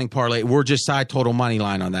not counting parlay. We're just side total money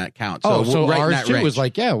line on that count. So right ours, too, was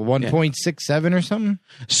 1.67 or something?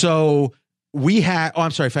 So... we had,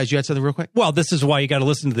 I'm sorry, Fez, you had something real quick? Well, this is why you got to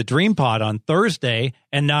listen to the Dream Pod on Thursday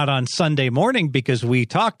and not on Sunday morning, because we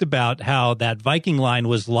talked about how that Viking line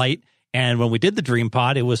was light. And when we did the Dream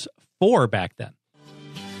Pod, it was 4 back then.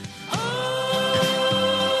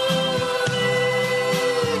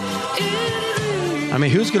 I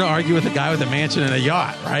mean, who's going to argue with a guy with a mansion and a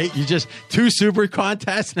yacht, right? You just 2 super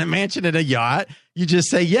contests and a mansion and a yacht. You just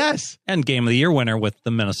say yes. And Game of the Year winner with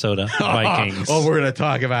the Minnesota Vikings. Oh, we're going to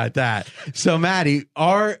talk about that. So, Maddie,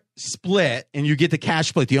 our split, and you get the cash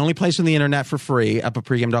split, the only place on the internet for free, up at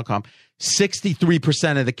pregame.com,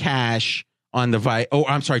 63% of the cash on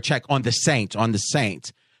the check on the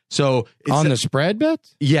Saints. So on the spread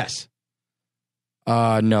bets? Yes.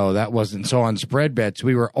 No, that wasn't. So on spread bets,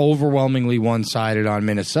 we were overwhelmingly one-sided on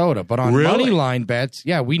Minnesota. But on money line bets,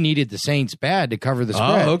 we needed the Saints bad to cover the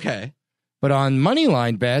spread. Oh, okay. But on money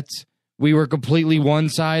line bets, we were completely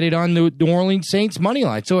one-sided on the New Orleans Saints money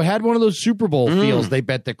line. So it had one of those Super Bowl feels. They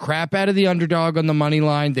bet the crap out of the underdog on the money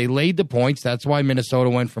line. They laid the points. That's why Minnesota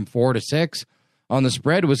went from 4 to 6 on the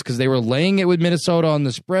spread, was because they were laying it with Minnesota on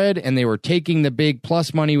the spread, and they were taking the big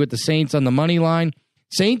plus money with the Saints on the money line.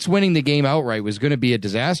 Saints winning the game outright was going to be a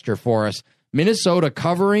disaster for us. Minnesota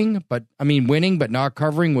winning, but not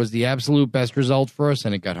covering was the absolute best result for us,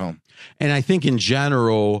 and it got home. And I think in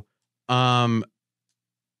general, now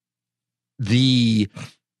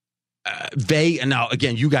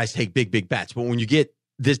again, you guys take big bets, but when you get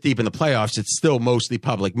this deep in the playoffs, it's still mostly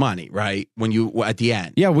public money, right? When you at the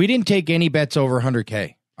end. Yeah, we didn't take any bets over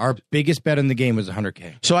 100K. Our biggest bet in the game was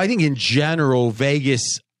 100K. So I think in general,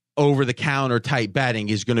 Vegas over-the-counter type betting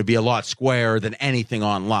is going to be a lot squarer than anything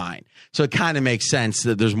online. So it kind of makes sense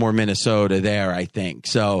that there's more Minnesota there, I think.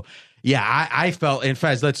 So, yeah, I felt, and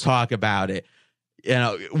Fez, let's talk about it.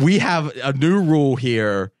 We have a new rule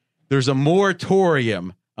here. There's a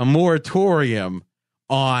moratorium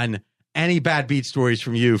on any bad beat stories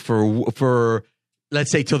from you for let's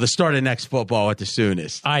say till the start of next football at the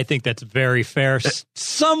soonest. I think that's very fair.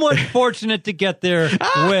 Somewhat fortunate to get there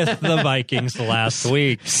with the Vikings last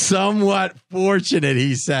week. Somewhat fortunate,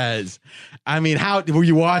 he says. I mean, how were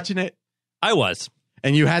you watching it? I was.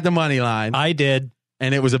 And you had the money line. I did.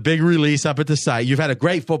 And it was a big release up at the site. You've had a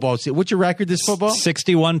great football season. What's your record this football?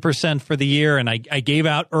 61% for the year. And I gave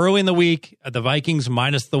out early in the week the Vikings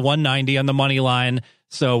minus the 190 on the money line.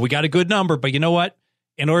 So we got a good number. But you know what?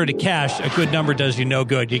 In order to cash, a good number does you no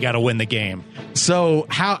good. You got to win the game. So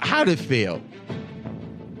how did it feel?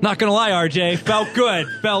 Not going to lie, RJ. Felt good.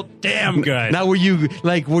 Felt damn good. Now, were you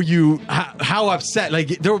how upset? Like,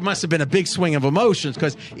 there must have been a big swing of emotions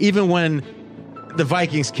because even when the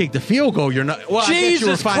Vikings kicked the field goal, you're not. Well,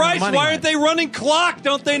 Jesus Christ, why aren't they running clock?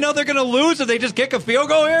 Don't they know they're going to lose if they just kick a field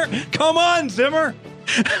goal here? Come on, Zimmer.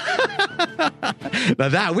 Now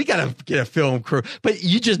that we got to get a film crew, but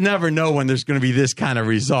you just never know when there's going to be this kind of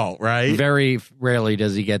result, right? Very rarely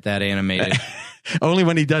does he get that animated. Only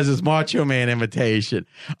when he does his Macho Man imitation.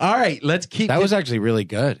 All right, let's keep. That was actually really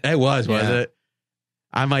good. It was it?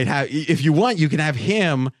 I might have, if you want, you can have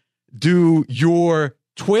him do your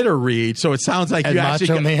Twitter read, so it sounds like you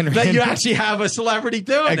actually have a celebrity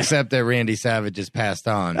doing it. Except that Randy Savage just passed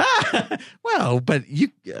on. Well, but who's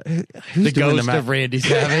the doing ghost the math? of Randy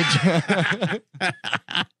Savage?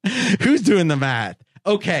 Who's doing the math?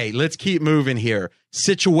 Okay, let's keep moving here.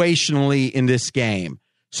 Situationally in this game.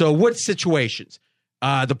 So what situations?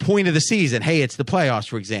 The point of the season, hey, it's the playoffs,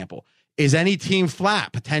 for example. Is any team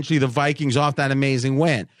flat? Potentially the Vikings off that amazing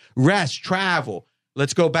win. Rest, travel.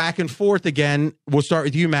 Let's go back and forth again. We'll start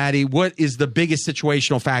with you, Maddie. What is the biggest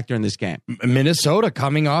situational factor in this game? Minnesota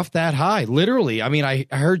coming off that high. Literally. I mean, I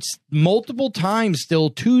heard multiple times still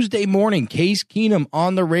Tuesday morning, Case Keenum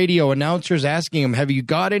on the radio, announcers asking him, have you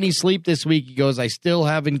got any sleep this week? He goes, I still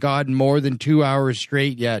haven't gotten more than 2 hours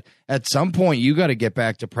straight yet. At some point, you got to get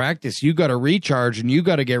back to practice. You got to recharge, and you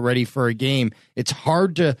got to get ready for a game. It's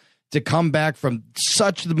hard to come back from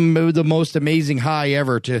such the most amazing high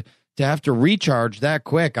ever to have to recharge that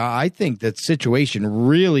quick. I think that situation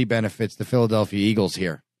really benefits the Philadelphia Eagles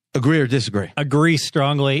here. Agree or disagree? Agree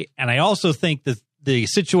strongly. And I also think that the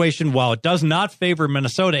situation, while it does not favor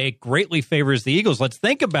Minnesota, it greatly favors the Eagles. Let's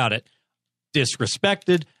think about it.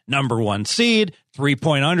 Disrespected, number 1 seed,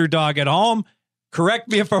 3-point underdog at home. Correct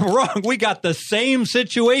me if I'm wrong. We got the same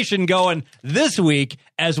situation going this week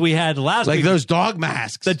as we had last week. Like those dog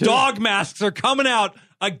masks. The dog masks are coming out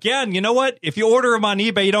again. You know what? If you order them on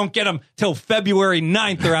eBay, you don't get them till February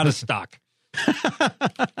 9th. They're out of stock.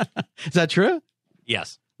 Is that true?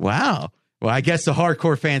 Yes. Wow. Well, I guess the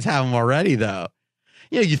hardcore fans have them already, though.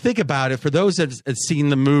 You know, you think about it. For those that have seen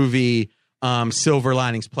the movie Silver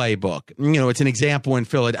Linings Playbook, you know, it's an example in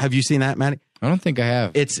Philadelphia. Have you seen that, Maddie? I don't think I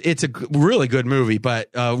have. It's a really good movie, but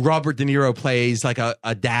Robert De Niro plays like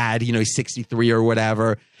a dad, you know, he's 63 or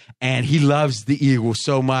whatever, and he loves the Eagles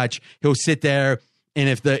so much. He'll sit there, and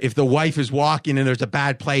if the wife is walking and there's a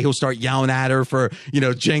bad play, he'll start yelling at her for, you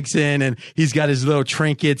know, jinxing, and he's got his little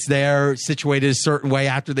trinkets there situated a certain way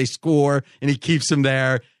after they score, and he keeps them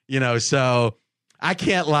there, you know. So I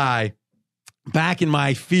can't lie. Back in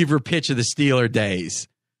my fever pitch of the Steeler days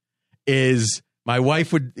is my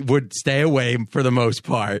wife would stay away for the most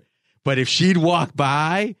part, but if she'd walk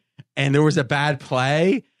by and there was a bad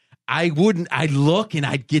play, I'd look and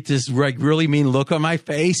I'd get this really mean look on my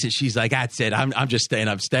face, and she's like, that's it, I'm just staying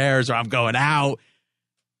upstairs or I'm going out.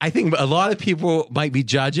 I think a lot of people might be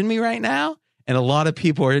judging me right now, and a lot of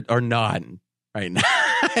people are nodding right now.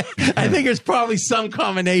 I think there's probably some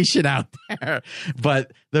combination out there,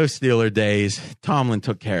 but those Steeler days, Tomlin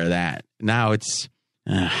took care of that. Now it's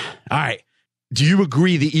all right. Do you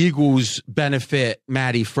agree the Eagles benefit,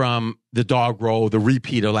 Maddie, from the dog roll, the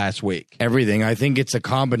repeat of last week? Everything. I think it's a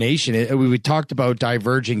combination. We talked about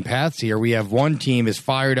diverging paths here. We have one team as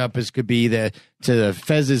fired up as could be, to the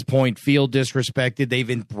Fez's point, feel disrespected. They've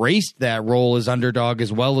embraced that role as underdog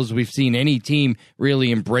as well as we've seen any team really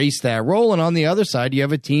embrace that role. And on the other side, you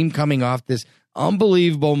have a team coming off this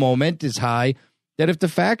unbelievable momentous high that, if the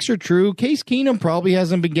facts are true, Case Keenum probably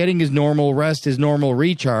hasn't been getting his normal rest, his normal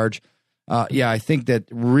recharge. I think that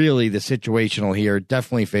really the situational here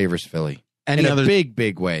definitely favors Philly in a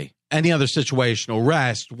big way. Any other situational,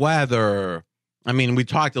 rest, weather? I mean, we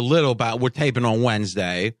talked a little about, we're taping on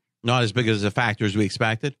Wednesday, not as big as a factor as we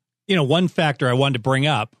expected. You know, one factor I wanted to bring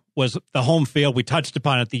up was the home field. We touched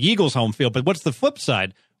upon it, the Eagles' home field, but what's the flip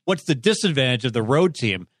side? What's the disadvantage of the road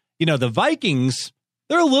team? You know, the Vikings,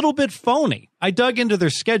 they're a little bit phony. I dug into their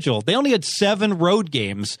schedule. They only had 7 road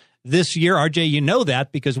games this year. RJ, you know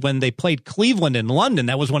that because when they played Cleveland in London,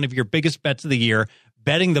 that was one of your biggest bets of the year,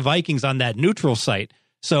 betting the Vikings on that neutral site.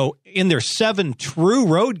 So in their 7 true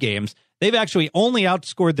road games, they've actually only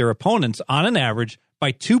outscored their opponents on an average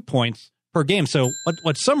by 2 points per game. So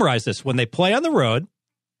let's summarize this. When they play on the road,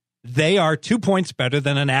 they are 2 points better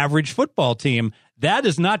than an average football team. That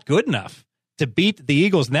is not good enough to beat the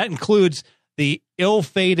Eagles, and that includes the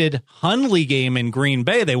ill-fated Hundley game in Green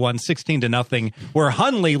Bay. They won 16-0, where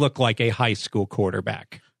Hundley looked like a high school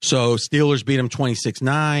quarterback. So Steelers beat them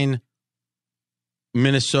 26-9.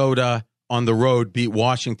 Minnesota on the road beat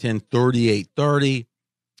Washington 38-30.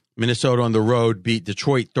 Minnesota on the road beat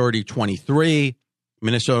Detroit 30-23.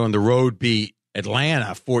 Minnesota on the road beat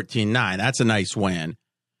Atlanta 14-9. That's a nice win.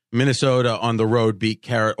 Minnesota on the road beat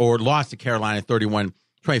lost to Carolina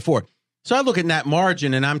 31-24. So I look at that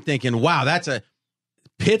margin and I'm thinking, wow, that's a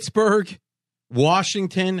Pittsburgh,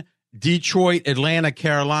 Washington, Detroit, Atlanta,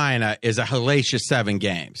 Carolina is a hellacious 7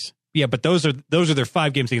 games. Yeah, but those are their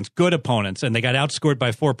 5 games against good opponents, and they got outscored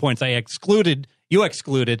by 4 points. You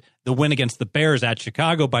excluded the win against the Bears at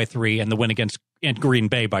Chicago by 3 and the win against Green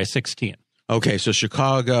Bay by 16. Okay, so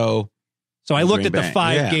Chicago. So I looked at the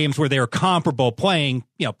 5 games where they were comparable, playing,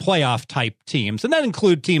 you know, playoff type teams, and that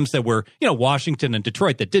include teams that were, you know, Washington and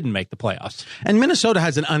Detroit that didn't make the playoffs. And Minnesota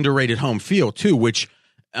has an underrated home field too, which,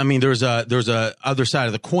 I mean, there's a other side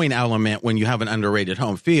of the coin element when you have an underrated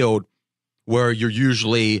home field where you're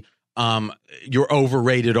usually you're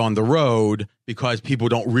overrated on the road because people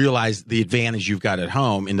don't realize the advantage you've got at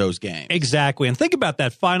home in those games. Exactly. And think about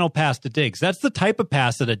that final pass to Diggs. That's the type of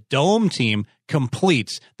pass that a dome team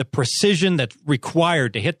completes, the precision that's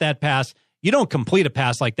required to hit that pass. You don't complete a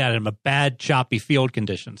pass like that in a bad, choppy field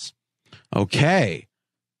conditions. Okay.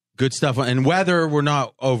 Good stuff. And weather, we're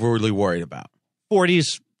not overly worried about.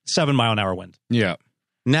 40s, 7-mile-an-hour wind. Yeah.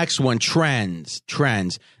 Next one, trends.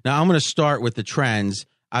 Now, I'm going to start with the trends.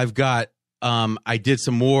 I've got, I did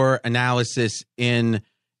some more analysis in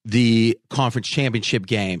the conference championship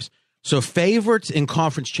games. So favorites in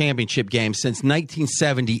conference championship games since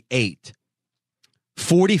 1978,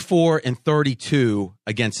 44 and 32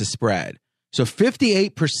 against the spread. So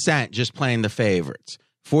 58% just playing the favorites,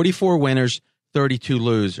 44 winners, 32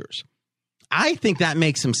 losers. I think that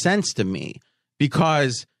makes some sense to me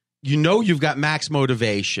because you've got max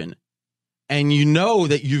motivation and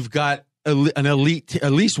that you've got an elite,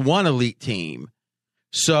 at least one elite team.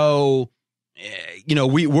 So,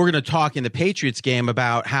 we're going to talk in the Patriots game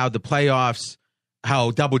about how the playoffs,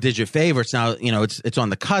 how double-digit favorites now, it's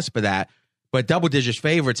on the cusp of that, but double-digit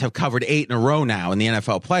favorites have covered 8 in a row now in the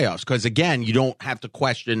NFL playoffs because, again, you don't have to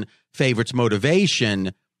question favorites'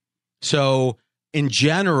 motivation. So, in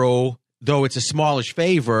general, though it's a smallish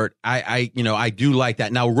favorite, I do like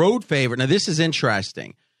that. Now, road favorite, now this is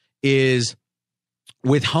interesting, is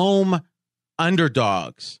with home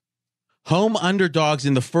underdogs. Home underdogs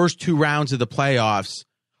in the first 2 rounds of the playoffs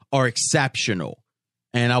are exceptional.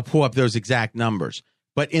 And I'll pull up those exact numbers.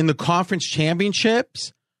 But in the conference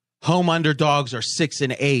championships, home underdogs are 6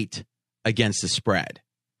 and 8 against the spread.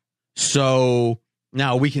 So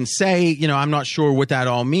now we can say, I'm not sure what that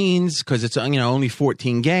all means because it's, only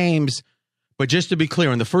 14 games. But just to be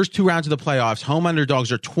clear, in the first 2 rounds of the playoffs, home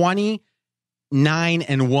underdogs are 29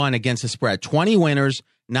 and 1 against the spread. 20 winners,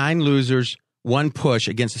 9 losers, 1 push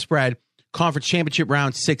against the spread. Conference championship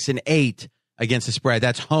round 6 and 8 against the spread.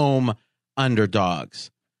 That's home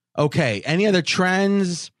underdogs. Okay. Any other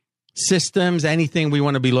trends, systems, anything we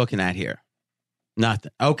want to be looking at here?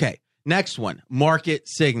 Nothing. Okay. Next one, market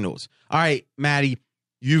signals. All right, Maddie,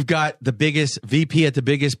 you've got the biggest VP at the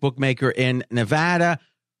biggest bookmaker in Nevada.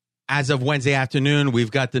 As of Wednesday afternoon,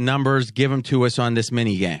 we've got the numbers. Give them to us on this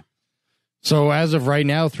mini game. So as of right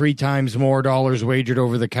now, 3 times more dollars wagered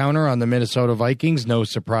over the counter on the Minnesota Vikings. No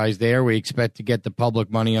surprise there. We expect to get the public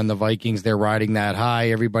money on the Vikings. They're riding that high.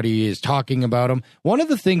 Everybody is talking about them. One of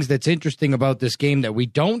the things that's interesting about this game that we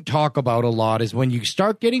don't talk about a lot is when you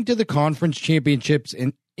start getting to the conference championships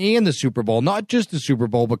and the Super Bowl, not just the Super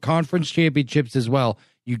Bowl, but conference championships as well,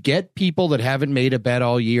 you get people that haven't made a bet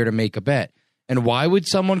all year to make a bet. And why would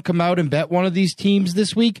someone come out and bet one of these teams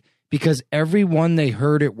this week? Because everyone they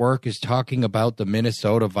heard at work is talking about the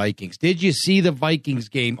Minnesota Vikings. Did you see the Vikings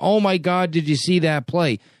game? Oh, my God, did you see that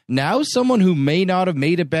play? Now someone who may not have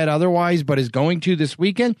made a bet otherwise but is going to this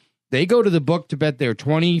weekend, they go to the book to bet their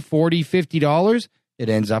 $20, $40, $50. It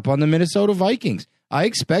ends up on the Minnesota Vikings. I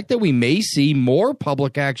expect that we may see more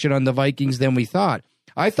public action on the Vikings than we thought.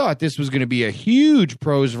 I thought this was going to be a huge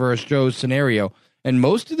pros versus Joes scenario, and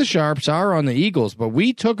most of the sharps are on the Eagles, but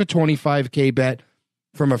we took a $25K bet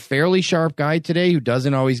from a fairly sharp guy today who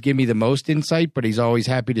doesn't always give me the most insight, but he's always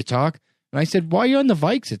happy to talk. And I said, why are you on the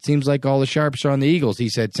Vikes? It seems like all the sharps are on the Eagles. He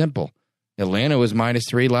said, simple. Atlanta was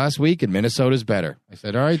 -3 last week, and Minnesota's better. I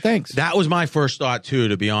said, all right, thanks. That was my first thought, too,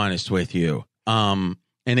 to be honest with you.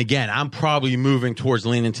 And again, I'm probably moving towards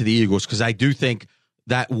leaning to the Eagles because I do think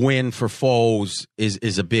that win for Foles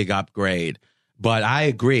is a big upgrade. But I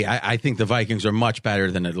agree. I think the Vikings are much better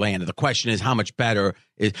than Atlanta. The question is how much better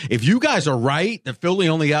is. If you guys are right that Philly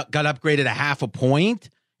only got upgraded a half a point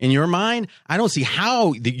in your mind, I don't see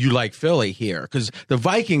how you like Philly here because the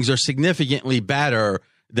Vikings are significantly better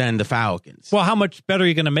than the Falcons. Well, how much better are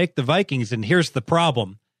you going to make the Vikings? And here's the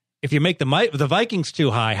problem. If you make the Vikings too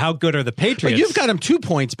high, how good are the Patriots? But you've got them 2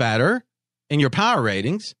 points better in your power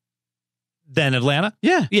ratings. Than Atlanta?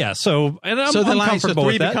 Yeah. Yeah. So, and I'm the line, comfortable so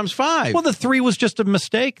 3 with that. becomes 5. Well, the 3 was just a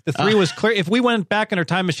mistake. The 3 was clear. If we went back in our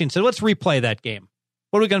time machine and said, let's replay that game,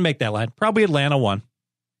 what are we going to make that line? Probably Atlanta won.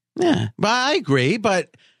 Yeah. But I agree.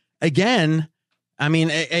 But again, I mean,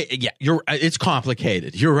 it's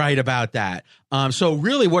complicated. You're right about that. So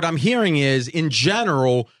really what I'm hearing is, in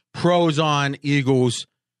general, pros on Eagles,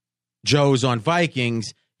 Joes on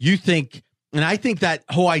Vikings. You think, and I think that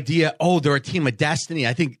whole idea, they're a team of destiny.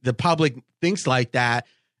 I think the public thinks like that.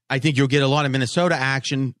 I think you'll get a lot of Minnesota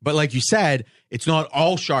action. But like you said, it's not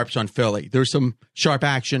all sharps on Philly. There's some sharp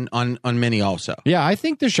action on Mini also. Yeah, I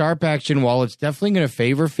think the sharp action, while it's definitely going to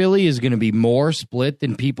favor Philly, is going to be more split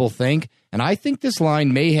than people think. And I think this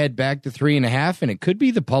line may head back to 3.5, and it could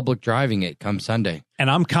be the public driving it come Sunday.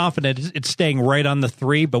 And I'm confident it's staying right on the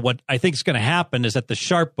 3. But what I think is going to happen is that the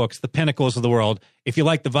sharp books, the pinnacles of the world, if you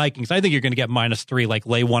like the Vikings, I think you're going to get -3, like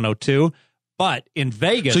lay 102. But in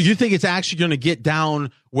Vegas, so you think it's actually going to get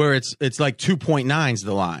down where it's like 2.9's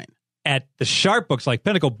the line at the sharp books like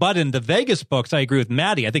Pinnacle. But in the Vegas books, I agree with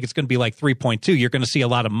Maddie. I think it's going to be like 3.2. You're going to see a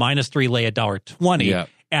lot of -3, lay $1.20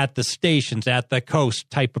 at the stations, at the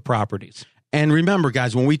coast type of properties. And remember,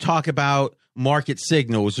 guys, when we talk about market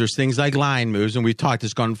signals, there's things like line moves, and we've talked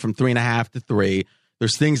it's gone from 3.5 to 3.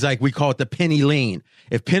 There's things like we call it the penny lean.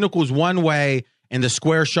 If Pinnacle's one way and the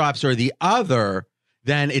square shops are the other,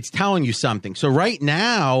 then it's telling you something. So right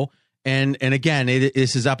now, and again,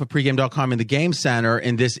 this is up at pregame.com in the Game Center,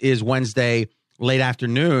 and this is Wednesday late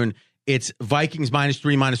afternoon. It's Vikings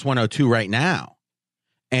 -3, -102 right now.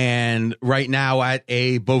 And right now at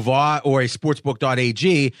a Bovada or a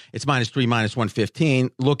sportsbook.ag, it's -3, -115.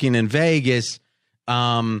 Looking in Vegas,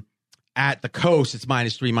 at the coast, it's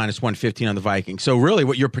 -3, -115 on the Vikings. So really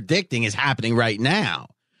what you're predicting is happening right now.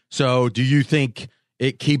 So do you think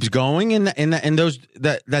it keeps going and those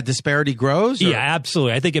that disparity grows? Or? Yeah,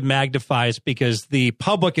 absolutely. I think it magnifies because the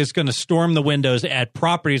public is going to storm the windows at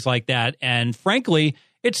properties like that. And frankly,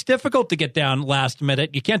 it's difficult to get down last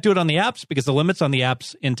minute. You can't do it on the apps because the limits on the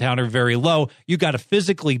apps in town are very low. You got to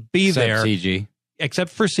physically be there. Except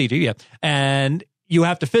for CG, yeah. And you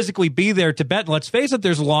have to physically be there to bet. And let's face it,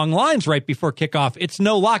 there's long lines right before kickoff. It's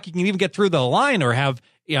no lock. You can even get through the line or have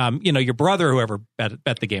your brother or whoever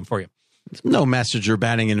bet the game for you. No messenger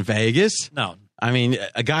betting in Vegas. No. I mean,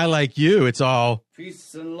 a guy like you, it's all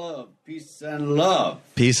peace and love, peace and love.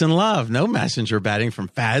 Peace and love. No messenger betting from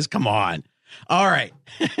Faz. Come on. All right.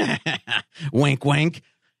 Wink, wink.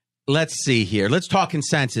 Let's see here. Let's talk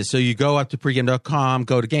consensus. So you go up to pregame.com,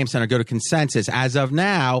 go to Game Center, go to consensus. As of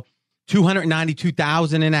now,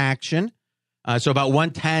 292,000 in action. So about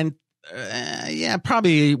 1/10,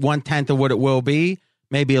 probably 1/10 of what it will be.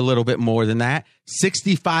 Maybe a little bit more than that.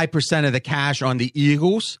 65% of the cash on the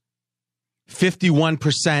Eagles.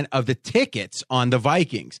 51% of the tickets on the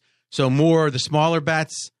Vikings. So more the smaller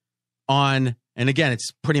bets on, and again,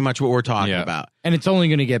 it's pretty much what we're talking about. And it's only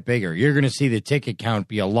going to get bigger. You're going to see the ticket count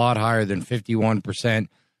be a lot higher than 51%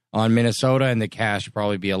 on Minnesota, and the cash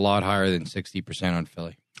probably be a lot higher than 60% on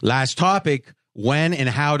Philly. Last topic, when and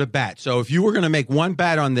how to bet. So if you were going to make one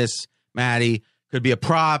bet on this, Maddie, could be a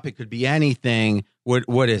prop, it could be anything.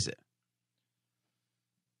 What is it?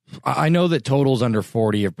 I know that totals under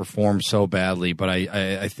 40 have performed so badly, but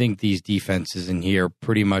I think these defenses in here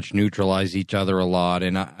pretty much neutralize each other a lot,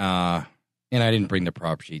 and I didn't bring the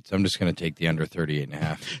prop sheet, so I'm just going to take the under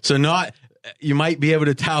 38.5. So you might be able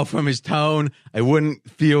to tell from his tone. I wouldn't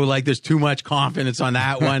feel like there's too much confidence on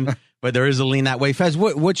that one, but there is a lean that way. Fez,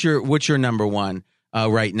 what's your number one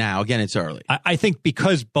right now? Again, it's early. I think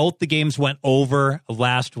because both the games went over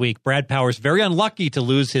last week, Brad Powers very unlucky to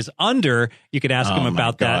lose his under. You could ask him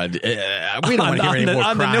about that. We don't want to hear any more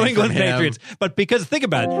on the New England Patriots. But because think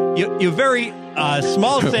about it, you very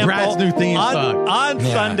small sample Brad's new theme song. on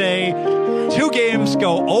Sunday. 2 games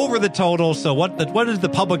go over the total. So what does the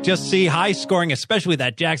public just see? High scoring, especially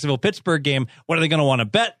that Jacksonville-Pittsburgh game. What are they going to want to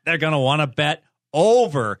bet? They're going to want to bet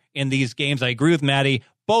over in these games. I agree with Maddie.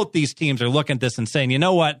 Both these teams are looking at this and saying, you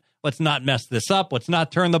know what? Let's not mess this up. Let's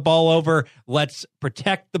not turn the ball over. Let's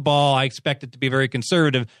protect the ball. I expect it to be very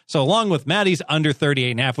conservative. So along with Maddie's under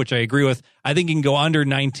 38.5, which I agree with, I think you can go under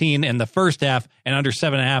 19 in the first half and under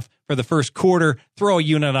 7.5 for the first quarter. Throw a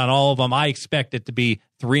unit on all of them. I expect it to be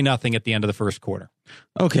 3-0 at the end of the first quarter.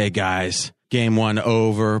 Okay, guys. Game 1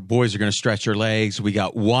 over. Boys are going to stretch your legs. We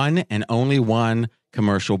got one and only one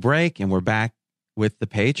commercial break, and we're back with the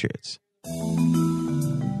Patriots.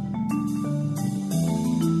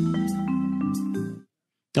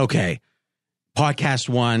 Okay, Podcast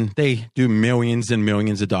One, they do millions and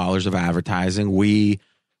millions of dollars of advertising.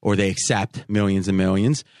 They accept millions and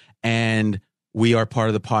millions. And we are part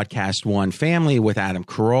of the Podcast One family with Adam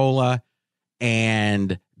Carolla.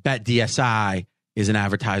 And BetDSI is an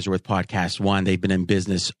advertiser with Podcast One. They've been in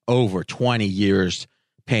business over 20 years,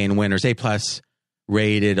 paying winners, A+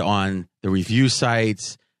 rated on the review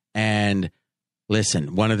sites. And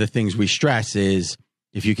listen, one of the things we stress is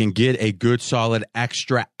if you can get a good, solid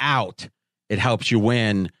extra out, it helps you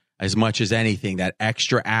win as much as anything. That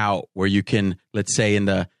extra out where you can, let's say in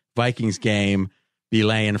the Vikings game, be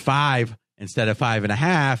laying 5 instead of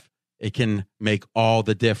 5.5, it can make all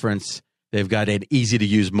the difference They've got an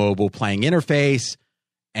easy-to-use mobile playing interface,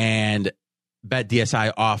 and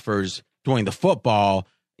BetDSI offers, during the football,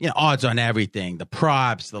 odds on everything, the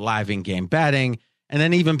props, the live in-game betting, and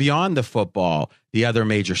then even beyond the football, the other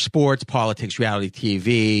major sports, politics, reality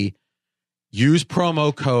TV. Use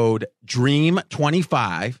promo code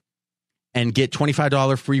DREAM25 and get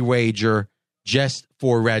 $25 free wager just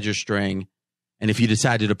for registering. And if you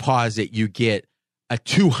decide to deposit, you get a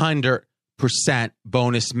 200%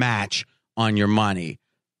 bonus match on your money.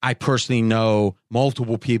 I personally know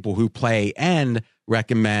multiple people who play and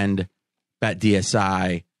recommend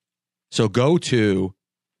BetDSI. So go to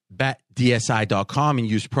betdsi.com and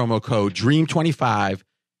use promo code DREAM25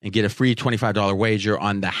 and get a free $25 wager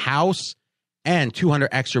on the house and 200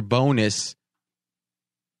 extra bonus,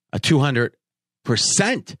 a 200%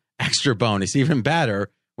 extra bonus, even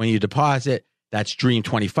better when you deposit. That's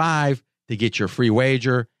DREAM25 to get your free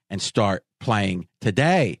wager and start playing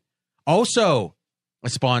today. Also, a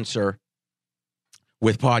sponsor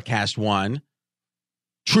with Podcast One,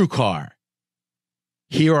 TrueCar.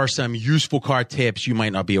 Here are some useful car tips you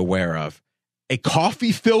might not be aware of. A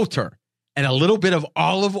coffee filter and a little bit of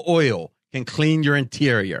olive oil can clean your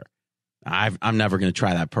interior. I'm never going to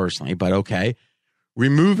try that personally, but okay.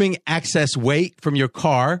 Removing excess weight from your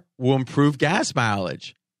car will improve gas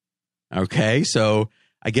mileage. Okay, so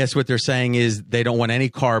I guess what they're saying is they don't want any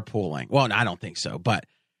carpooling. Well, I don't think so,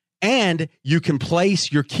 and you can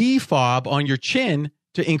place your key fob on your chin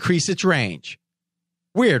to increase its range.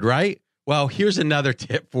 Weird, right? Well, here's another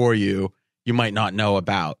tip for you might not know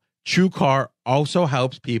about. TrueCar also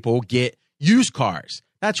helps people get used cars.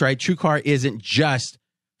 That's right. TrueCar isn't just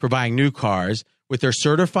for buying new cars. With their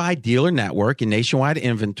certified dealer network and nationwide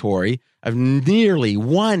inventory of nearly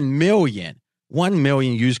 1 million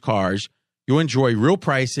used cars, you'll enjoy real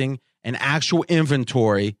pricing and actual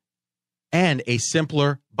inventory and a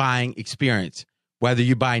simpler buying experience, whether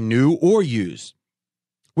you buy new or used.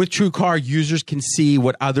 With TrueCar, users can see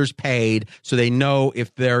what others paid so they know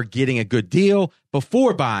if they're getting a good deal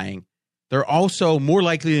before buying. They're also more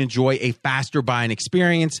likely to enjoy a faster buying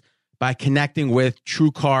experience by connecting with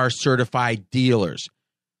TrueCar certified dealers.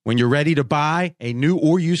 When you're ready to buy a new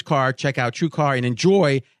or used car, check out TrueCar and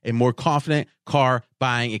enjoy a more confident car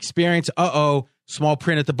buying experience. Small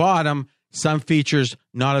print at the bottom. Some features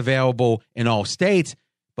not available in all states.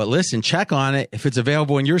 But listen, check on it. If it's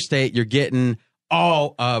available in your state, you're getting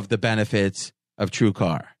all of the benefits of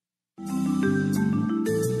TrueCar.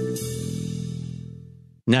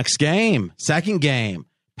 Next game, second game,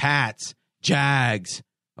 Pats, Jags.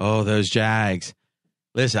 Oh, those Jags.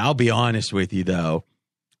 Listen, I'll be honest with you, though.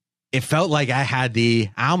 It felt like I had the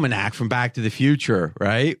almanac from Back to the Future,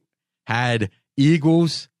 right? Had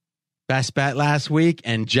Eagles best bet last week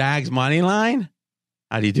and Jags money line.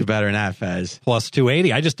 How do you do better than that, Fez? Plus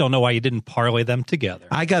 280. I just don't know why you didn't parlay them together.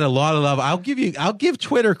 I got a lot of love. I'll give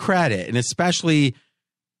Twitter credit, and especially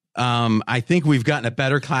I think we've gotten a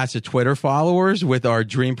better class of Twitter followers with our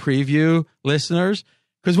Dream Preview listeners,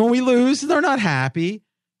 because when we lose, they're not happy.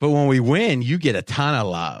 But when we win, you get a ton of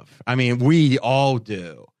love. I mean, we all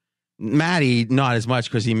do. Matty, not as much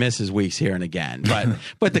because he misses weeks here and again.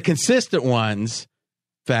 But the consistent ones,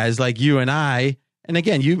 Fez, like you and I, and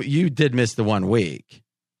again, you did miss the 1 week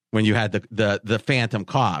when you had the phantom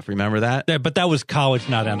cough. Remember that? Yeah, but that was college,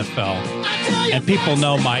 not NFL. And people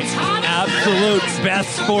know my absolute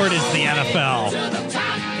best sport is the NFL.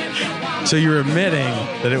 So you're admitting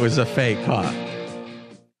that it was a fake cough.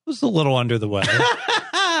 It was a little under the weather.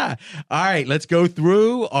 All right, let's go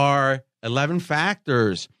through our 11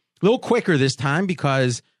 factors. A little quicker this time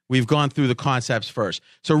because we've gone through the concepts first.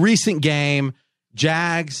 So recent game,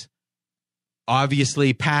 Jags,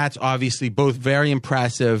 obviously, Pats, obviously, both very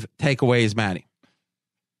impressive. Takeaways, Matty.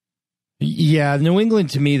 Yeah, New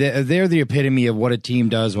England, to me, they're the epitome of what a team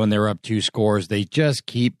does when they're up 2 scores. They just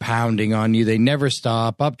keep pounding on you. They never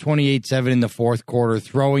stop. Up 28-7 in the fourth quarter,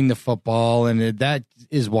 throwing the football, and that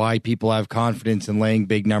is why people have confidence in laying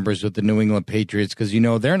big numbers with the New England Patriots, because,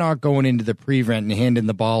 they're not going into the prevent and handing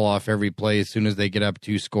the ball off every play as soon as they get up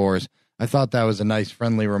 2 scores. I thought that was a nice,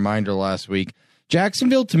 friendly reminder last week.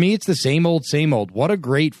 Jacksonville, to me, it's the same old, same old. What a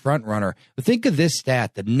great front runner. But think of this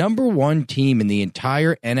stat. The number 1 team in the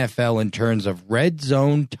entire NFL in terms of red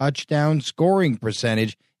zone touchdown scoring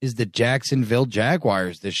percentage is the Jacksonville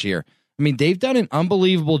Jaguars this year. I mean, they've done an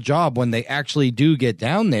unbelievable job when they actually do get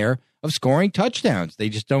down there of scoring touchdowns. They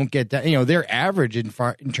just don't get that. They're average in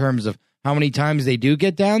terms of how many times they do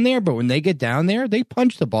get down there. But when they get down there, they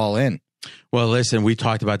punch the ball in. Well, listen, we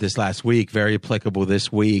talked about this last week. Very applicable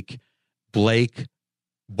this week. Blake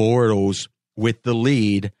Bortles with the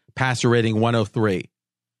lead, passer rating 103.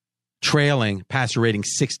 trailing, passer rating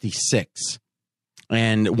 66.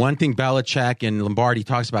 And one thing Belichick and Lombardi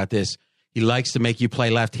talks about this, he likes to make you play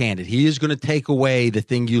left-handed. He is going to take away the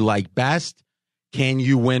thing you like best. Can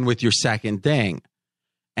you win with your second thing?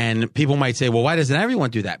 And people might say, well, why doesn't everyone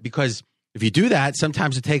do that? Because if you do that,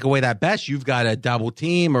 sometimes to take away that best, you've got a double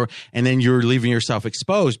team, and then you're leaving yourself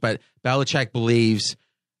exposed. But Belichick believes,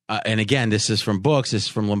 and again, this is from books, this is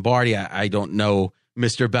from Lombardi. I don't know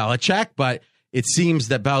Mr. Belichick, but it seems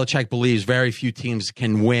that Belichick believes very few teams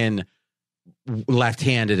can win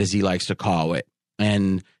left-handed, as he likes to call it.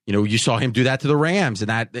 And, you know, you saw him do that to the Rams, and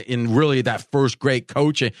that in really that first great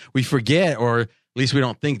coaching. We forget, or at least we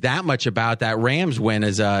don't think that much about that Rams win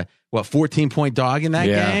as a 14-point dog in that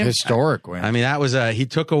game? Historic win. I mean, that was he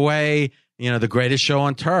took away, the greatest show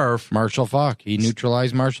on turf. Marshall Faulk. He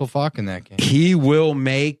neutralized Marshall Faulk in that game. He will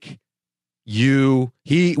make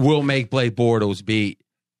Blake Bortles beat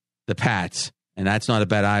the Pats, and that's not a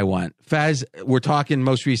bet I want. Fez, we're talking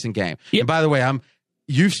most recent game. Yep. And by the way,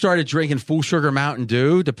 you've started drinking full sugar Mountain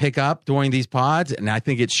Dew to pick up during these pods, and I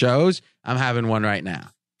think it shows. I'm having one right now.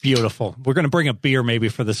 Beautiful. We're going to bring a beer maybe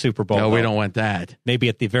for the Super Bowl. No, we don't want that. Maybe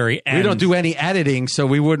at the very end. We don't do any editing, so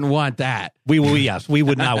we wouldn't want that. We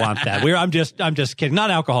would not want that. I'm just kidding. Not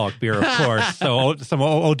alcoholic beer, of course. So some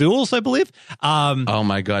O'Doul's, I believe. Oh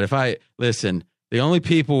my God! Listen, the only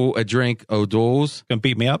people that drink O'Doul's gonna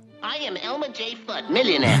beat me up. I am Elmer J. Fudd,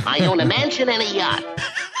 millionaire. I own a mansion and a yacht.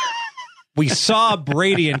 We saw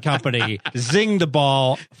Brady and company zing the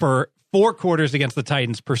ball for 4 quarters against the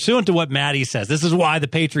Titans, pursuant to what Maddie says. This is why the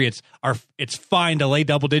Patriots it's fine to lay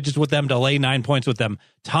double digits with them, to lay 9 points with them.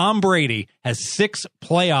 Tom Brady has 6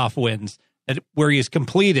 playoff wins where he has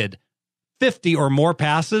completed 50 or more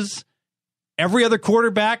passes. Every other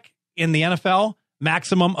quarterback in the NFL,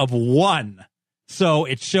 maximum of 1. So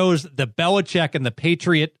it shows the Belichick and the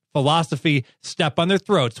Patriot philosophy step on their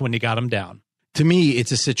throats when you got them down. To me,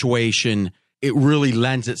 it's a situation, it really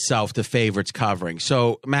lends itself to favorites covering.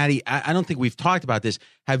 So, Maddie, I don't think we've talked about this.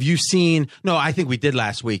 Have you seen? No, I think we did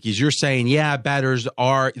last week. Is you're saying,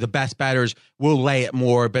 the best bettors will lay it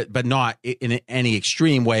more, but not in any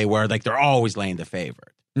extreme way where like they're always laying the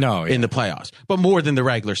favorite. No, in the playoffs, but more than the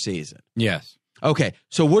regular season. Yes. Okay,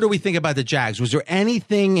 so what do we think about the Jags? Was there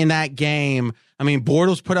anything in that game? I mean,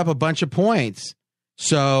 Bortles put up a bunch of points.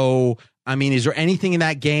 So, I mean, is there anything in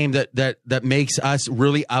that game that makes us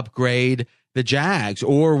really upgrade the Jags?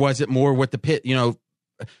 Or was it more what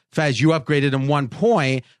Fez, you upgraded them 1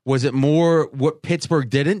 point. Was it more what Pittsburgh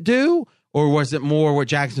didn't do? Or was it more what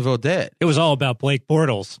Jacksonville did? It was all about Blake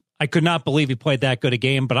Bortles. I could not believe he played that good a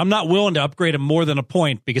game, but I'm not willing to upgrade him more than a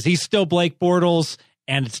point because he's still Blake Bortles,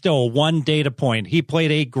 and it's still a 1 data point. He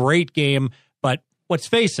played a great game, but let's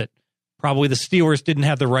face it, probably the Steelers didn't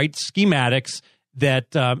have the right schematics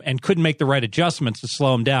that and couldn't make the right adjustments to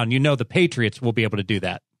slow him down. The Patriots will be able to do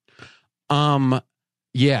that.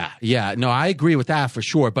 Yeah. No, I agree with that for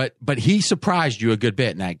sure. But he surprised you a good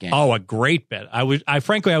bit in that game. Oh, a great bit. I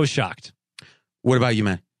was shocked. What about you,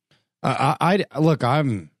 man?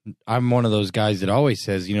 I'm one of those guys that always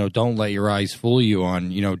says, don't let your eyes fool you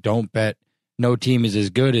on, don't bet no team is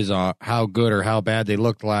as good as how good or how bad they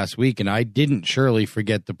looked last week. And I didn't surely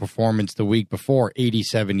forget the performance the week before,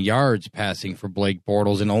 87 yards passing for Blake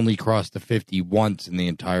Bortles and only crossed the 50 once in the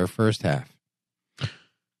entire first half.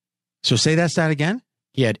 So say that stat again?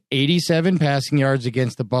 He had 87 passing yards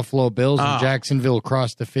against the Buffalo Bills, and Jacksonville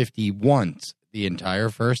crossed the 50 once the entire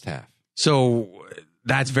first half. So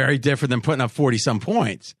that's very different than putting up 40-some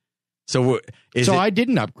points. I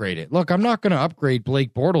didn't upgrade it. Look, I'm not going to upgrade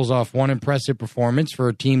Blake Bortles off one impressive performance for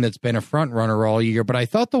a team that's been a front runner all year, but I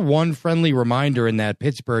thought the one friendly reminder in that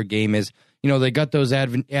Pittsburgh game is, they got those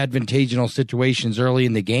advantageous situations early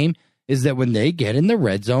in the game, is that when they get in the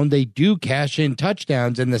red zone, they do cash in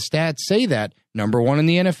touchdowns, and the stats say that. Number 1 in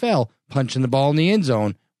the NFL, punching the ball in the end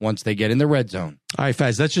zone once they get in the red zone. All right,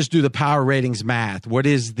 Fez, let's just do the power ratings math. What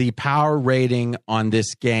is the power rating on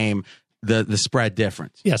this game? The spread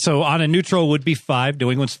difference. Yeah, so on a neutral would be 5.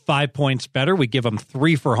 New England's 5 points better. We give them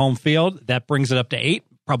 3 for home field. That brings it up to 8.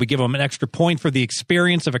 Probably give them an extra point for the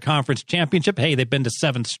experience of a conference championship. Hey, they've been to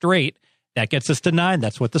 7 straight. That gets us to 9.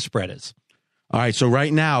 That's what the spread is. All right, so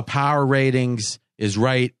right now, power ratings is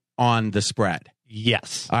right on the spread.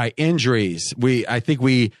 Yes. All right, injuries. I think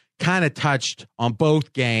we kind of touched on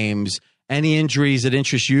both games. Any injuries that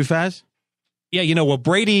interest you, Fez? Yeah,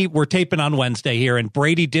 Brady, we're taping on Wednesday here, and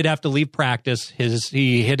Brady did have to leave practice.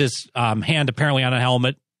 He hit his hand apparently on a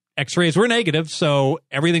helmet. X-rays were negative, so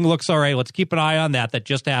everything looks all right. Let's keep an eye on that. That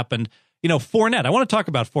just happened. Fournette, I want to talk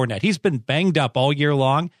about Fournette. He's been banged up all year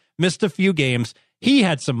long, missed a few games. He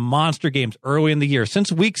had some monster games early in the year.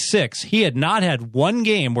 Since week 6, he had not had one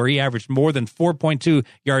game where he averaged more than 4.2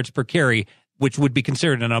 yards per carry, which would be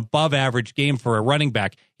considered an above average game for a running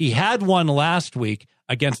back. He had one last week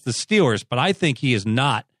against the Steelers, but I think he is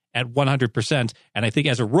not at 100%. And I think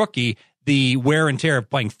as a rookie, the wear and tear of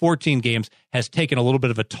playing 14 games has taken a little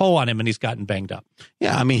bit of a toll on him, and he's gotten banged up.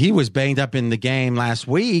 Yeah, I mean, he was banged up in the game last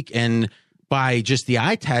week, and by just the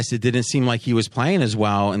eye test, it didn't seem like he was playing as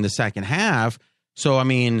well in the second half. So, I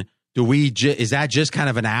mean, is that just kind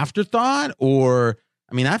of an afterthought? Or,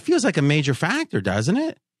 I mean, that feels like a major factor, doesn't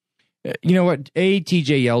it? You know what?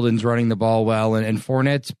 TJ Yeldon's running the ball well, and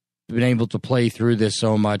Fournette's been able to play through this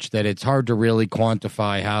so much that it's hard to really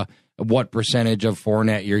quantify what percentage of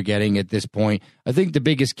Fournette you're getting at this point. I think the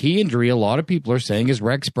biggest key injury a lot of people are saying is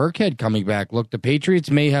Rex Burkhead coming back. Look, the Patriots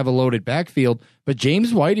may have a loaded backfield, but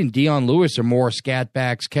James White and Dion Lewis are more scat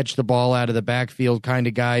backs, catch the ball out of the backfield kind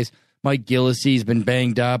of guys. Mike Gillislee's been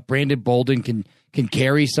banged up. Brandon Bolden can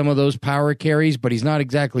carry some of those power carries, but he's not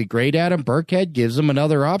exactly great at them. Burkhead gives them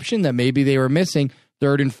another option that maybe they were missing.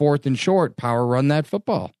 3rd and 4th and short, power run that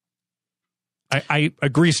football. I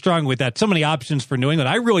agree strongly with that. So many options for New England.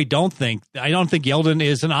 I don't think Yeldon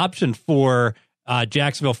is an option for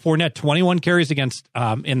Jacksonville. Fournette, 21 carries against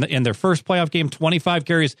in their first playoff game, 25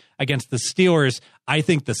 carries against the Steelers. I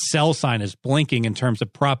think the sell sign is blinking in terms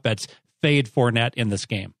of prop bets. Fade Fournette in this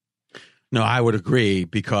game. No, I would agree,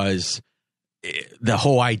 because the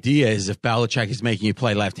whole idea is if Belichick is making you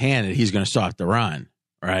play left-handed, he's going to start the run,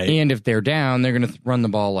 right? And if they're down, they're going to run the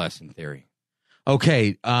ball less in theory.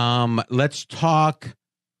 Okay, let's talk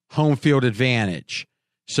home field advantage.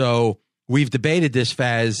 So we've debated this,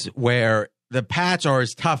 Fez, where the Pats are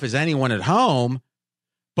as tough as anyone at home,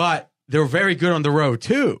 but they're very good on the road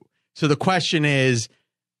too. So the question is,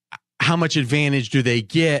 how much advantage do they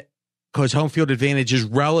get? Because home field advantage is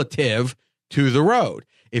relative to the road.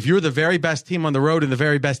 If you're the very best team on the road and the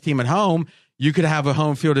very best team at home, you could have a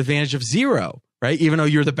home field advantage of 0, right? Even though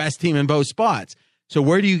you're the best team in both spots. So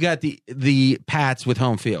where do you got the Pats with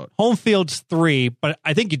home field? Home field's 3, but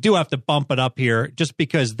I think you do have to bump it up here just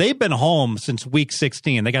because they've been home since week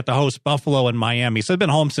 16. They got to host Buffalo and Miami, so they've been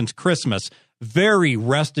home since Christmas. Very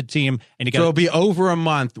rested team, and you got. So it'll be over a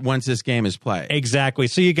month once this game is played. Exactly.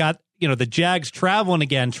 So you got the Jags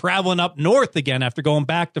traveling up north again after going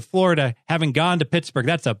back to Florida, having gone to Pittsburgh.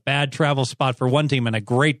 That's a bad travel spot for one team and a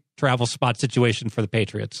great travel spot situation for the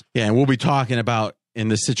Patriots. Yeah, and we'll be talking about in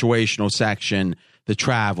the situational section the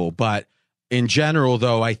travel. But in general,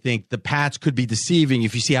 though, I think the Pats could be deceiving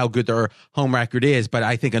if you see how good their home record is. But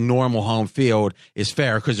I think a normal home field is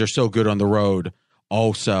fair because they're so good on the road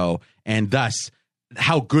also. And thus,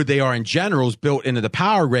 how good they are in general is built into the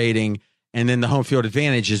power rating. And then the home field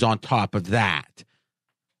advantage is on top of that.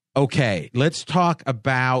 Okay, let's talk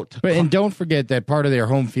about... And don't forget that part of their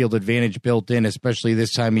home field advantage built in, especially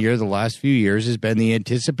this time of year, the last few years, has been the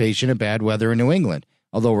anticipation of bad weather in New England.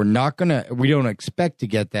 Although we don't expect to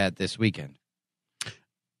get that this weekend.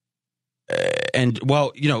 And,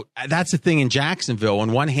 well, that's the thing in Jacksonville.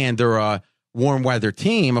 On one hand, they're a warm weather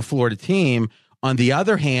team, a Florida team. On the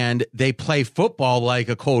other hand, they play football like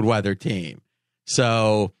a cold weather team.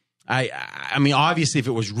 So, I mean, obviously, if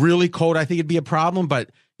it was really cold, I think it'd be a problem. But,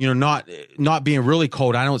 not being really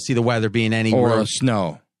cold, I don't see the weather being any Or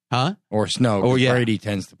snow. Huh? Or snow. Oh, yeah. Brady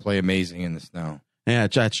tends to play amazing in the snow. Yeah,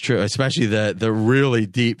 that's true, especially the really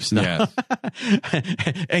deep snow.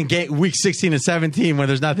 Yes. And week 16 and 17, when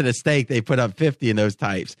there's nothing at stake, they put up 50 in those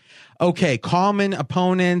types. Okay, common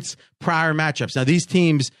opponents, prior matchups. Now, these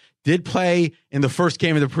teams did play in the first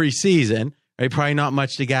game of the preseason. Right? Probably not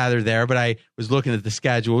much to gather there, but I was looking at the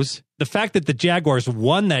schedules. The fact that the Jaguars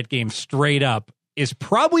won that game straight up is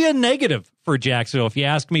probably a negative for Jacksonville, if you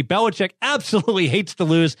ask me. Belichick absolutely hates to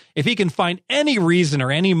lose. If he can find any reason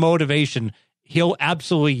or any motivation, he'll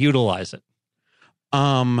absolutely utilize it.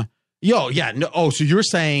 So you're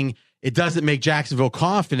saying it doesn't make Jacksonville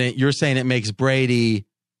confident. You're saying it makes Brady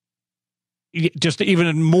just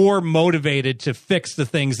even more motivated to fix the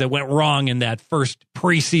things that went wrong in that first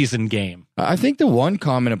preseason game. I think the one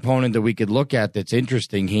common opponent that we could look at that's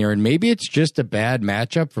interesting here, and maybe it's just a bad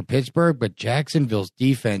matchup for Pittsburgh, but Jacksonville's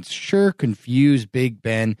defense sure confused Big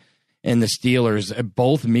Ben and the Steelers at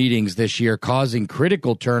both meetings this year, causing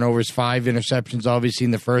critical turnovers, 5 interceptions, obviously,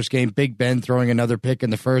 in the first game. Big Ben throwing another pick in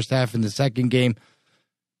the first half in the second game.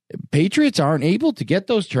 Patriots aren't able to get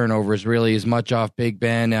those turnovers really as much off Big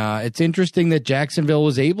Ben. It's interesting that Jacksonville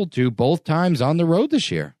was able to both times on the road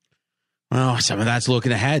this year. Well, some of that's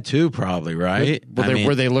looking ahead too, probably, right?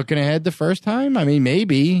 Were they looking ahead the first time? I mean,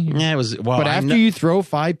 maybe. Yeah, it was. Well, but after you throw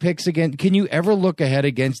 5 picks again, can you ever look ahead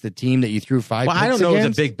against the team that you threw 5 picks against? I don't know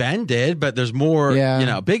that Big Ben did, but there's more.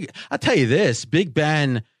 Yeah. I'll tell you this: Big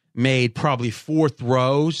Ben made probably 4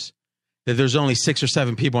 throws that there's only 6 or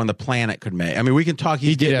 7 people on the planet could make. I mean, we can talk.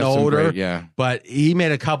 He's getting older, but he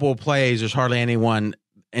made a couple of plays. There's hardly anyone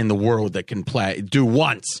in the world that can do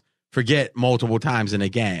once. Forget multiple times in a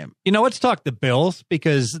game. Let's talk the Bills,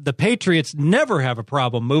 because the Patriots never have a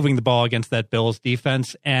problem moving the ball against that Bills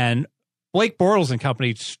defense. And Blake Bortles and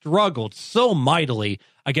company struggled so mightily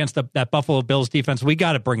against that Buffalo Bills defense. We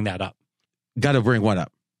got to bring that up. Got to bring what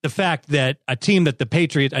up? The fact that a defense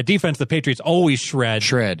the Patriots always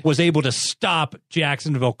shred, was able to stop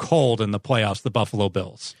Jacksonville cold in the playoffs, the Buffalo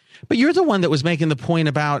Bills. But you're the one that was making the point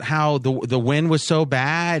about how the wind was so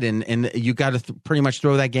bad and you got to pretty much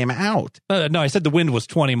throw that game out. No, I said the wind was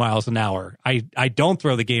 20 miles an hour. I don't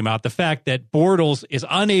throw the game out. The fact that Bortles is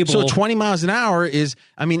unable. So 20 miles an hour is,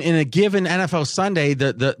 I mean, in a given NFL Sunday,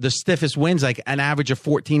 the stiffest wind's like an average of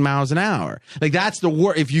 14 miles an hour. Like that's the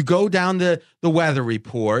war. If you go down the weather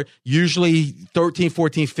report, usually 13,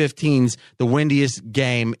 14, 15's the windiest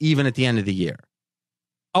game, even at the end of the year.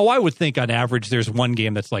 Oh, I would think on average there's one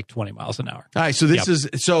game that's like 20 miles an hour. All right, so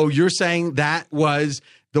so you're saying that was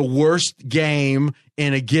the worst game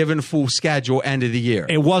in a given full schedule end of the year.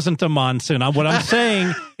 It wasn't a monsoon. What I'm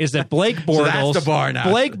saying is that Blake Bortles, so that's the bar now.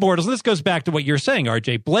 Blake Bortles, this goes back to what you're saying,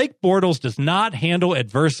 RJ. Blake Bortles does not handle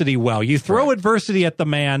adversity well. You throw adversity at the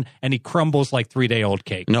man and he crumbles like 3-day-old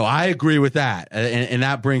cake. No, I agree with that. And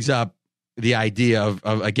that brings up the idea of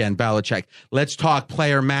again, Belichick. Let's talk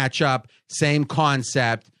player matchup, same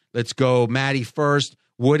concept. Let's go, Maddie, first.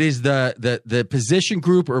 What is the position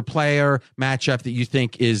group or player matchup that you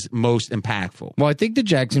think is most impactful? Well, I think the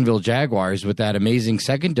Jacksonville Jaguars, with that amazing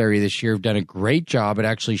secondary this year, have done a great job at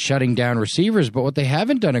actually shutting down receivers. But what they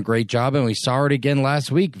haven't done a great job, and we saw it again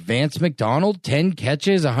last week, Vance McDonald, 10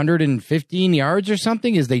 catches, 115 yards or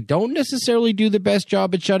something, is they don't necessarily do the best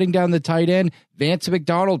job at shutting down the tight end. Vance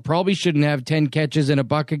McDonald probably shouldn't have 10 catches and a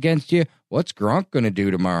buck against you. What's Gronk going to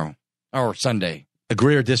do tomorrow or Sunday?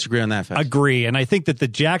 Agree or disagree on that, Fez? Agree. And I think that the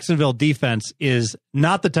Jacksonville defense is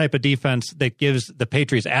not the type of defense that gives the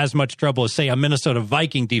Patriots as much trouble as, say, a Minnesota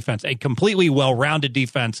Viking defense. A completely well-rounded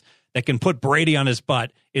defense that can put Brady on his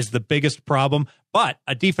butt is the biggest problem. But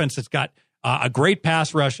a defense that's got a great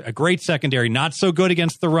pass rush, a great secondary, not so good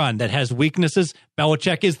against the run, that has weaknesses.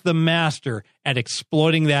 Belichick is the master at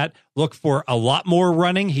exploiting that. Look for a lot more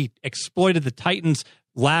running. He exploited the Titans'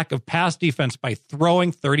 lack of pass defense by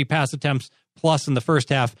throwing 30 pass attempts plus in the first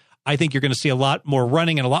half. I think you're going to see a lot more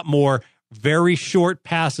running and a lot more very short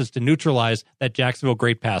passes to neutralize that Jacksonville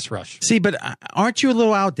great pass rush. See, but aren't you a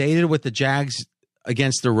little outdated with the Jags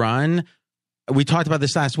against the run? We talked about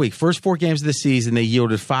this last week. First 4 games of the season, they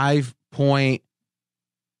yielded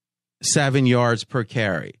 5.7 yards per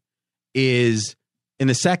carry. Is in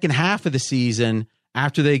the second half of the season,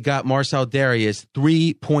 after they got Marcel Darius,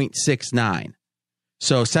 3.69.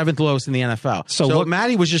 So 7th lowest in the NFL. So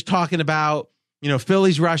Maddie was just talking about,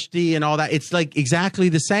 Philly's rush D and all that. It's like exactly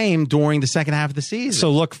the same during the second half of the season. So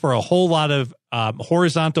look for a whole lot of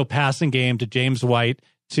horizontal passing game to James White,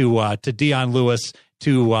 to Dion Lewis,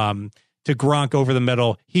 to Gronk over the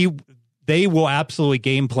middle. They will absolutely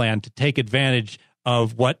game plan to take advantage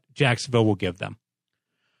of what Jacksonville will give them.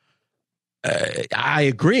 I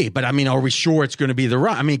agree, but I mean, are we sure it's going to be the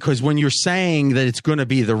run? I mean, because when you're saying that it's going to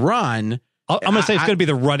be the run, I'm going to say it's going to be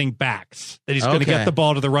the running backs, that he's going to get the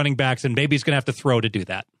ball to the running backs, and maybe he's going to have to throw to do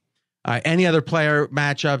that. All right. Any other player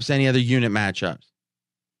matchups? Any other unit matchups?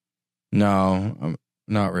 No,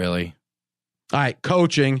 not really. All right.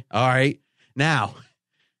 Coaching. All right. Now,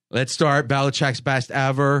 let's start. Belichick's best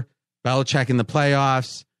ever. Belichick in the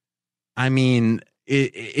playoffs. I mean,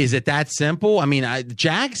 is it that simple? I mean,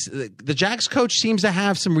 the Jags coach seems to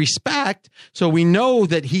have some respect, so we know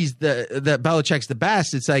that that Belichick's the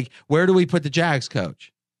best. It's like, where do we put the Jags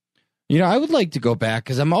coach? I would like to go back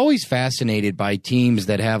because I'm always fascinated by teams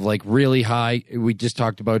that have like really high. We just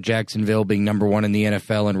talked about Jacksonville being number 1 in the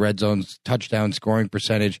NFL in red zone touchdown scoring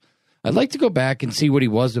percentage. I'd like to go back and see what he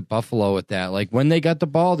was at Buffalo at that. Like when they got the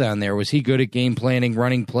ball down there, was he good at game planning,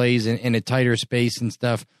 running plays in a tighter space and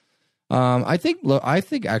stuff? I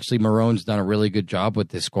think actually Marone's done a really good job with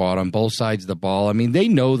this squad on both sides of the ball. I mean, they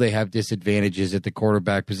know they have disadvantages at the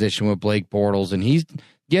quarterback position with Blake Bortles, and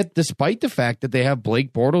yet despite the fact that they have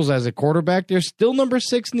Blake Bortles as a quarterback, they're still number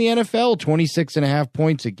 6 in the NFL, 26.5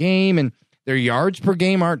 points a game, and their yards per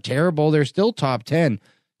game aren't terrible. They're still top 10.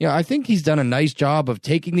 I think he's done a nice job of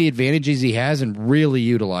taking the advantages he has and really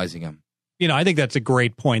utilizing them. I think that's a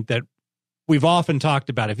great point, that we've often talked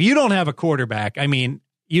about, if you don't have a quarterback, I mean,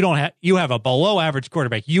 you have a below average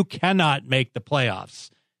quarterback, you cannot make the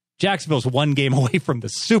playoffs. Jacksonville's one game away from the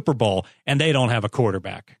Super Bowl, and they don't have a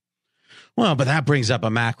quarterback. Well, but that brings up a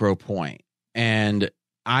macro point, and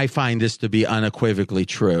I find this to be unequivocally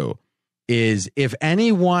true, is if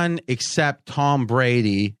anyone except Tom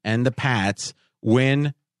Brady and the Pats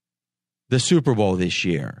win the Super Bowl this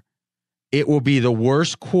year, it will be the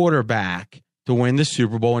worst quarterback to win the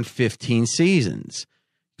Super Bowl in 15 seasons.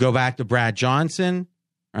 Go back to Brad Johnson,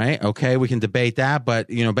 right? Okay, we can debate that, but,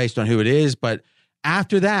 based on who it is. But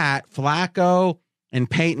after that, Flacco and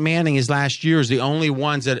Peyton Manning his last year is the only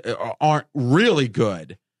ones that aren't really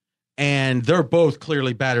good. And they're both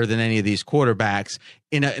clearly better than any of these quarterbacks.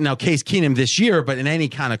 Now, Case Keenum this year, but in any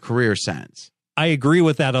kind of career sense. I agree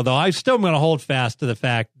with that, although I still am going to hold fast to the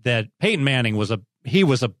fact that Peyton Manning Case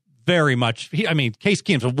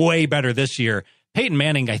Keenum's way better this year. Peyton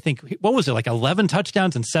Manning, I think, what was it, like 11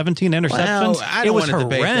 touchdowns and 17 interceptions? Well, I don't it was want to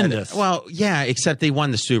debate horrendous. That. Well, yeah, except they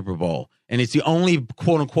won the Super Bowl. And it's the only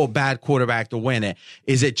quote-unquote bad quarterback to win it.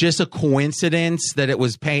 Is it just a coincidence that it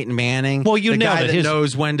was Peyton Manning? Well, the guy that that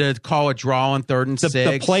knows when to call a draw on 3rd and 6.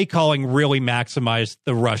 The play calling really maximized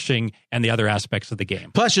the rushing and the other aspects of the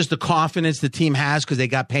game. Plus just the confidence the team has because they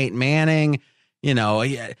got Peyton Manning.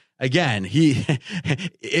 Again,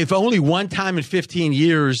 if only one time in 15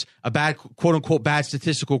 years a bad, quote-unquote, bad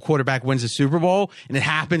statistical quarterback wins the Super Bowl, and it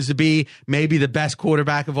happens to be maybe the best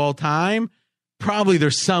quarterback of all time, probably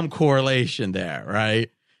there's some correlation there,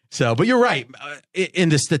 right? So, but you're right. In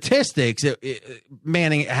the statistics,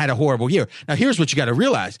 Manning had a horrible year. Now, here's what you got to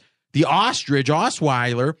realize. The Ostrich,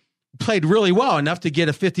 Osweiler, played really well, enough to get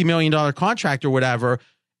a $50 million contract or whatever,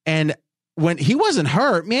 and when he wasn't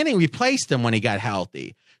hurt, Manning replaced him when he got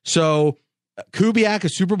healthy. So Kubiak, a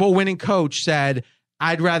Super Bowl winning coach, said,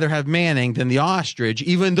 I'd rather have Manning than the Ostrich,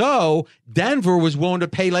 even though Denver was willing to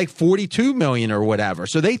pay like $42 million or whatever.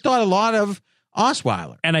 So they thought a lot of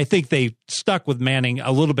Osweiler. And I think they stuck with Manning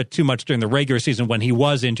a little bit too much during the regular season when he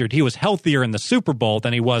was injured. He was healthier in the Super Bowl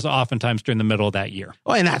than he was oftentimes during the middle of that year.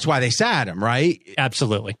 Well, and that's why they sat him, right?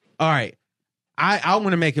 Absolutely. All right. I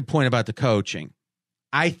want to make a point about the coaching.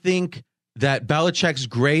 I think that Belichick's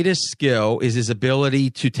greatest skill is his ability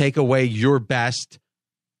to take away your best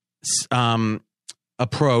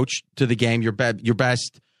approach to the game, your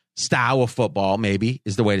best style of football, maybe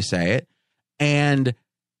is the way to say it. And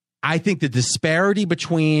I think the disparity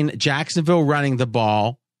between Jacksonville running the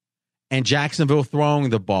ball and Jacksonville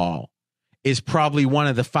throwing the ball is probably one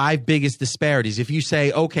of the 5 biggest disparities. If you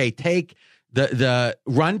say, okay, take the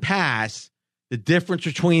run pass, the difference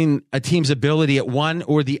between a team's ability at one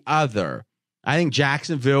or the other, I think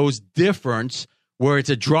Jacksonville's difference, where it's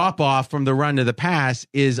a drop-off from the run to the pass,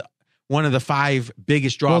 is one of the 5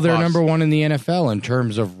 biggest drop-offs. Well, they're number 1 in the NFL in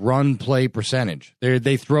terms of run play percentage.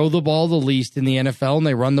 They throw the ball the least in the NFL, and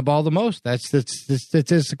they run the ball the most. That's the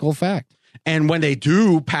statistical fact. And when they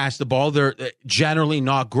do pass the ball, they're generally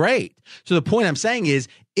not great. So the point I'm saying is,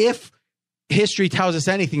 if history tells us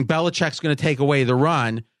anything, Belichick's going to take away the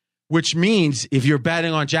run, which means if you're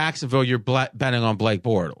betting on Jacksonville, you're betting on Blake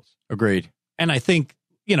Bortles. Agreed. And I think,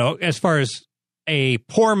 as far as a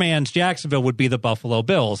poor man's Jacksonville would be the Buffalo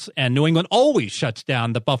Bills. And New England always shuts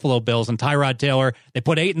down the Buffalo Bills and Tyrod Taylor. They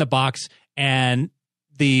put 8 in the box, and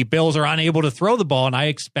the Bills are unable to throw the ball. And I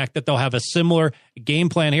expect that they'll have a similar game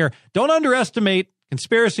plan here. Don't underestimate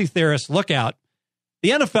conspiracy theorists. Look out.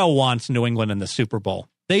 The NFL wants New England in the Super Bowl.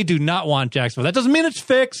 They do not want Jacksonville. That doesn't mean it's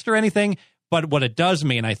fixed or anything. But what it does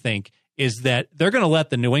mean, I think, is that they're going to let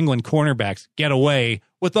the New England cornerbacks get away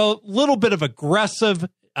with a little bit of aggressive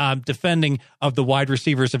defending of the wide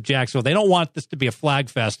receivers of Jacksonville. They don't want this to be a flag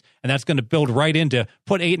fest, and that's going to build right into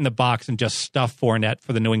put 8 in the box and just stuff Fournette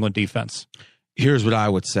for the New England defense. Here's what I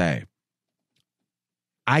would say.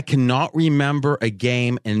 I cannot remember a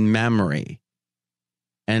game in memory,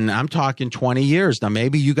 and I'm talking 20 years now,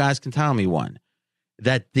 maybe you guys can tell me one,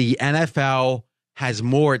 that the NFL has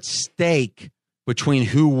more at stake between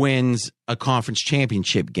who wins a conference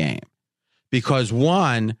championship game. Because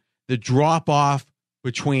one, the drop-off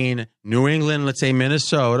between New England, let's say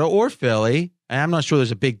Minnesota or Philly, and I'm not sure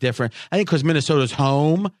there's a big difference. I think because Minnesota's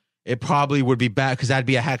home, it probably would be bad because that'd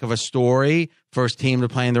be a heck of a story. First team to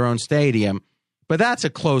play in their own stadium. But that's a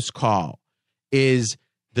close call. Is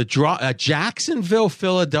the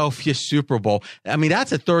Jacksonville-Philadelphia Super Bowl. I mean,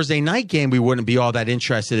 that's a Thursday night game we wouldn't be all that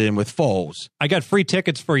interested in with Foles. I got free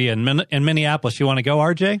tickets for you in Minneapolis. You want to go,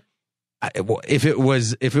 RJ? If it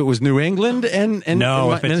was New England and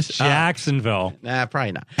no, if it's Jacksonville,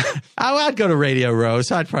 probably not. I'd go to Radio Row,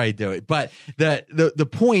 so I'd probably do it. But the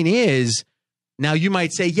point is, now you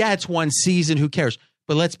might say, yeah, it's one season, who cares?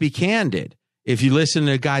 But let's be candid. if you listen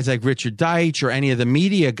to guys like Richard Deitch or any of the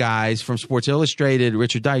media guys from Sports Illustrated,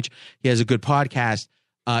 Richard Deitch, he has a good podcast.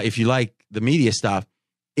 If you like the media stuff,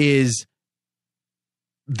 is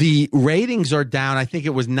the ratings are down. I think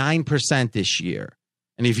it was 9% this year.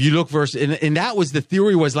 And if you look versus, and that was the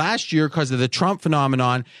theory was last year because of the Trump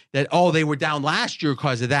phenomenon that, they were down last year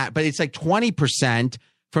because of that. But it's like 20%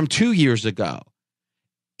 from 2 years ago.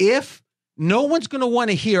 If no one's going to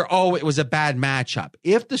want to hear, it was a bad matchup.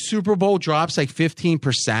 If the Super Bowl drops like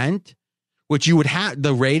 15%, which you would have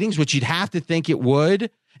the ratings, which you'd have to think it would.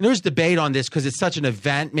 And there's debate on this because it's such an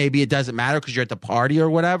event. Maybe it doesn't matter because you're at the party or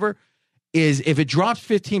whatever. Is if it drops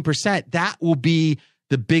 15%, that will be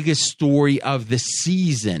the biggest story of the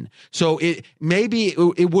season. So it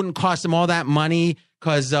wouldn't cost them all that money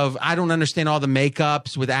because of, I don't understand all the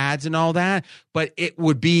makeups with ads and all that, but it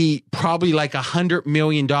would be probably like $100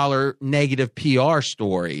 million negative PR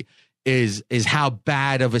story is how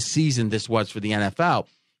bad of a season this was for the NFL.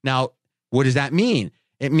 Now, what does that mean?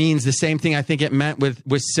 It means the same thing I think it meant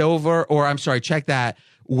with Silver, or I'm sorry, check that,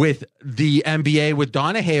 with the NBA with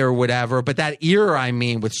Donahue or whatever, but that era, I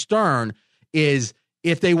mean, with Stern, is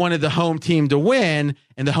if they wanted the home team to win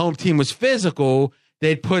and the home team was physical,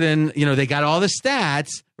 they'd put in, they got all the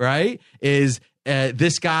stats, right?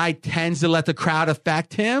 This guy tends to let the crowd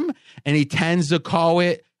affect him, and he tends to call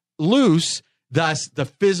it loose. Thus, the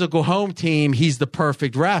physical home team, he's the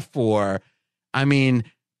perfect ref for. I mean,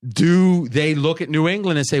 do they look at New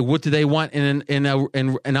England and say, what do they want in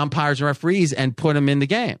umpires and referees and put them in the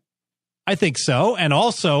game? I think so. And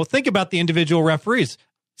also think about the individual referees.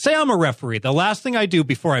 Say I'm a referee. The last thing I do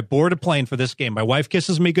before I board a plane for this game, my wife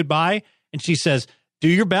kisses me goodbye and she says, do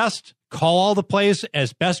your best, call all the plays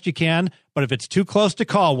as best you can. But if it's too close to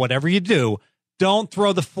call, whatever you do, don't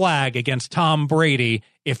throw the flag against Tom Brady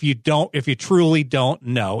if you truly don't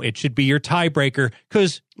know. It should be your tiebreaker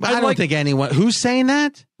because I don't think anyone who's saying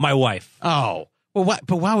that. My wife. Oh, well,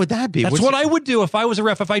 but why would that be? That's what I would do if I was a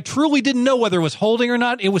ref. If I truly didn't know whether it was holding or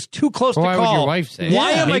not, it was too close to call. Why would your wife say?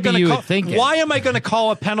 Why am I going to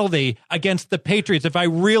call a penalty against the Patriots if I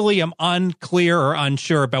really am unclear or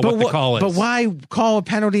unsure about what the call is? But why call a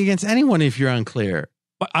penalty against anyone if you're unclear?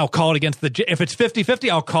 I'll call it against if it's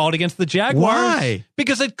 50-50, I'll call it against the Jaguars. Why?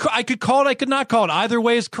 Because I could call it, I could not call it. Either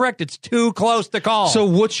way is correct. It's too close to call. So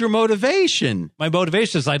what's your motivation? My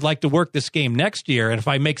motivation is I'd like to work this game next year, and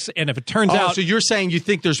if it turns out, so you're saying you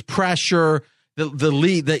think there's pressure, the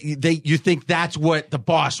lead that you think that's what the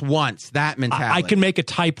boss wants, that mentality. I can make a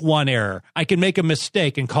type 1 error. I can make a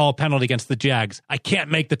mistake and call a penalty against the Jags. I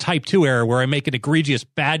can't make the type 2 error where I make an egregious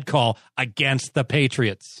bad call against the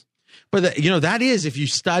Patriots. But, that is, if you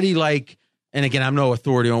study and again, I'm no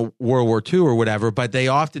authority on World War II or whatever, but they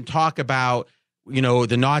often talk about,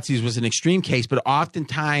 the Nazis was an extreme case, but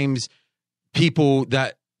oftentimes people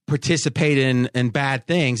that participate in bad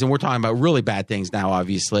things, and we're talking about really bad things now,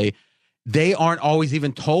 obviously, they aren't always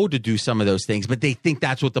even told to do some of those things, but they think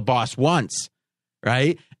that's what the boss wants,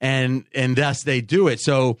 right? And thus they do it.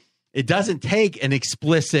 So it doesn't take an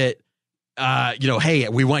explicit, hey,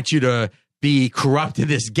 we want you to be corrupt in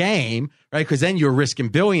this game, right? Because then you're risking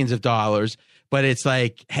billions of dollars. But it's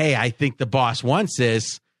like, hey, I think the boss wants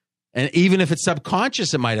this. And even if it's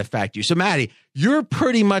subconscious, it might affect you. So, Maddie, you're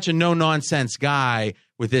pretty much a no-nonsense guy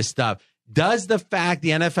with this stuff. Does the fact the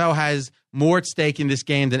NFL has more at stake in this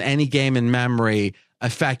game than any game in memory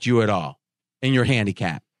affect you at all in your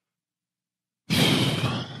handicap?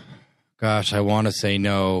 Gosh, I want to say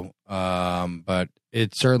no, but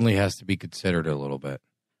it certainly has to be considered a little bit.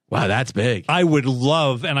 Wow, that's big. I would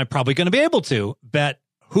love, and I'm probably going to be able to, bet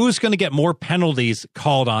who's going to get more penalties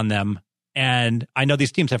called on them. And I know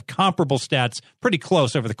these teams have comparable stats pretty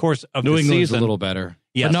close over the course of New the England's season. A little better.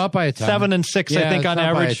 Yes. But not by a ton. 7 and 6, I think, on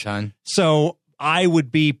average. By a ton. So I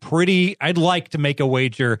would be I'd like to make a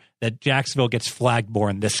wager that Jacksonville gets flagged more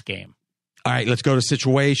in this game. All right, let's go to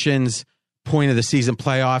situations. Point of the season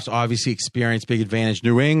playoffs, obviously experience big advantage.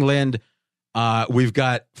 New England. We've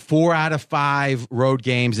got 4 out of 5 road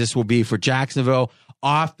games. This will be for Jacksonville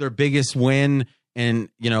off their biggest win in,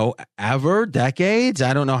 ever, decades.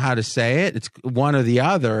 I don't know how to say it. It's one or the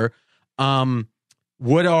other.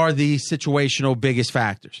 What are the situational biggest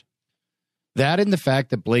factors? That and the fact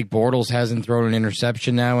that Blake Bortles hasn't thrown an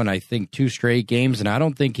interception now in, I think, 2 straight games, and I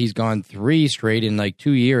don't think he's gone 3 straight in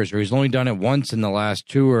 2 years, or he's only done it once in the last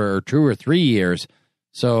 2 or 3 years.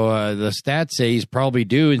 So the stats say he's probably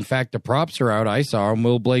due. In fact, the props are out. I saw him.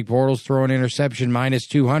 Will Blake Bortles throw an interception minus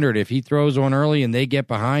 200? If he throws one early and they get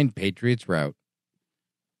behind, Patriots route.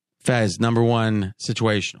 Fez, number one,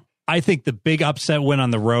 situational. I think the big upset win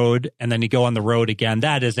on the road, and then you go on the road again,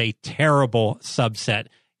 that is a terrible subset.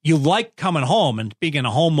 you like coming home and being in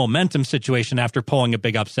a home momentum situation after pulling a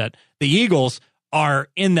big upset. The Eagles are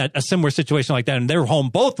in a similar situation like that, and they're home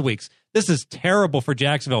both weeks. This is terrible for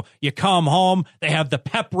Jacksonville. You come home, they have the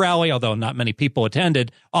pep rally, although not many people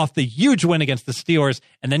attended, off the huge win against the Steelers,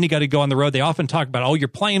 and then you got to go on the road. They often talk about, oh, you're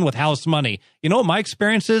playing with house money. You know what my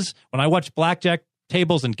experience is? When I watch blackjack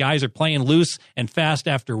tables and guys are playing loose and fast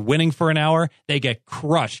after winning for an hour, they get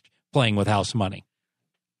crushed playing with house money.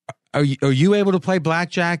 Are you able to play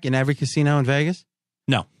blackjack in every casino in Vegas?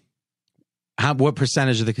 No. What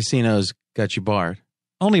percentage of the casinos got you barred?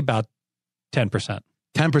 Only about 10%.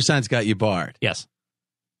 10%'s got you barred. Yes.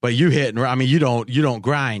 But you hit, I mean, you don't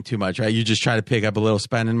grind too much, right? You just try to pick up a little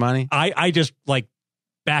spending money. I just like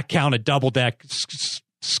back count a double deck,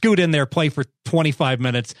 scoot in there, play for 25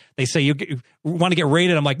 minutes. They say you want to get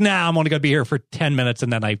rated. I'm like, nah, I'm only going to be here for 10 minutes.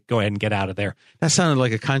 And then I go ahead and get out of there. That sounded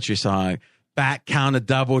like a country song. Back count a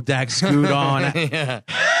double deck, scoot on. Yeah.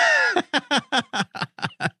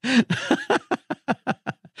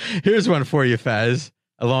 Here's one for you, Fez,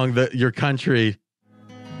 along your country.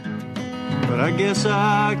 But I guess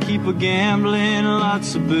I keep a gambling,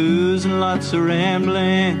 lots of booze and lots of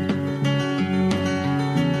rambling.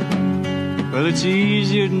 Well, it's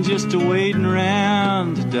easier than just waiting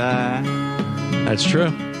around to die. That's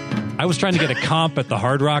true. I was trying to get a comp at the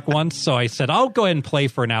Hard Rock once, so I said, I'll go ahead and play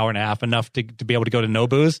for an hour and a half, enough to be able to go to No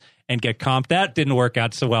Booze and get comp. That didn't work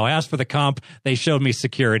out so well. I asked for the comp. They showed me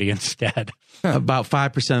security instead. About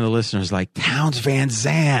 5% of the listeners like, Towns Van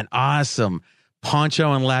Zandt, awesome.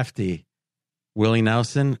 Poncho and Lefty. Willie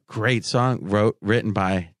Nelson, great song, written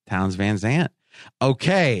by Towns Van Zandt.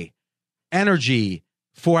 Okay, Energy,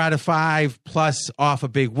 4 out of 5 plus off a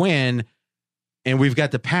big win. And we've got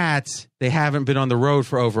the Pats. They haven't been on the road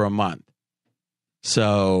for over a month.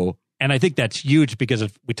 So, and I think that's huge because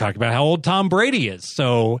we talked about how old Tom Brady is.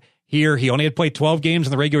 So here, he only had played 12 games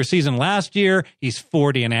in the regular season last year. He's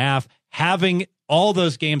 40 and a half. Having all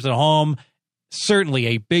those games at home, certainly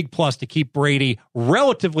a big plus to keep Brady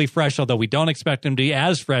relatively fresh, although we don't expect him to be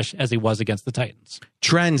as fresh as he was against the Titans.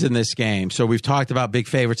 Trends in this game. So we've talked about big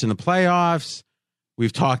favorites in the playoffs.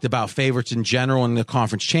 We've talked about favorites in general in the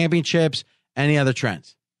conference championships. Any other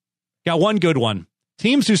trends? Got one good one.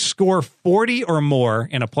 Teams who score 40 or more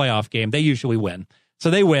in a playoff game, they usually win. So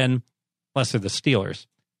they win, unless they're the Steelers.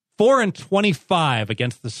 4-25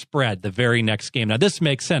 against the spread the very next game. Now, this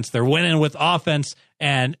makes sense. They're winning with offense,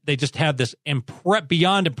 and they just have this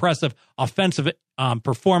beyond impressive offensive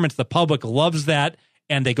performance. The public loves that,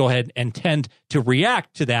 and they go ahead and tend to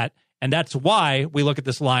react to that. And that's why we look at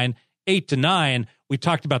this line 8-9. We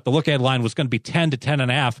talked about the look-ahead line was going to be 10 to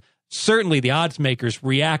 10.5. Certainly, the odds makers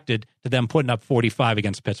reacted to them putting up 45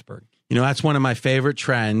 against Pittsburgh. You know, that's one of my favorite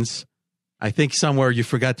trends. I think somewhere you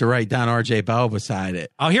forgot to write down RJ Bell beside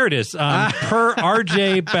it. Oh, here it is. Per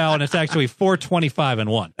RJ Bell, and it's actually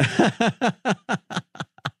 425-1.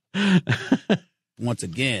 Once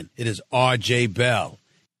again, it is RJ Bell.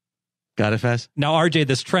 Got it, Fez? Now, RJ,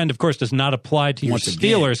 this trend, of course, does not apply to your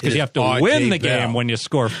Steelers because you have to win the game when you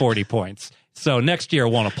score 40 points. So next year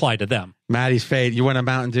won't apply to them. Maddie's fade. You want a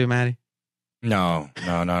Mountain Dew, Maddie? No,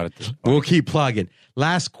 not at this point. We'll keep plugging.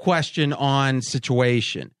 Last question on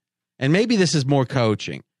situation. And maybe this is more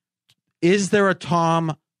coaching. Is there a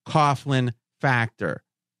Tom Coughlin factor?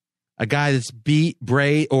 A guy that's beat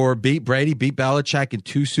Brady, beat Belichick in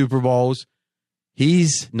 2 Super Bowls.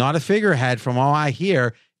 He's not a figurehead from all I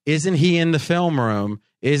hear. Isn't he in the film room?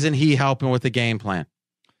 Isn't he helping with the game plan?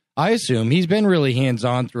 I assume he's been really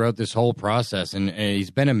hands-on throughout this whole process, and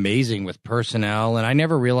he's been amazing with personnel. And I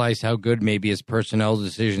never realized how good maybe his personnel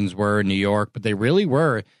decisions were in New York, but they really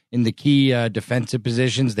were in the key defensive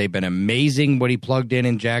positions. They've been amazing what he plugged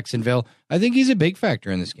in Jacksonville. I think he's a big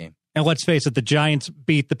factor in this game. And let's face it, the Giants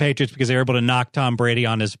beat the Patriots because they were able to knock Tom Brady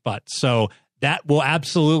on his butt. So that will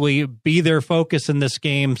absolutely be their focus in this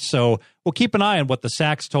game. So we'll keep an eye on what the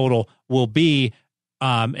sacks total will be.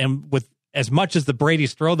 And with as much as the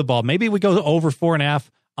Brady's throw the ball, maybe we go over 4.5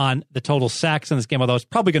 on the total sacks in this game, although it's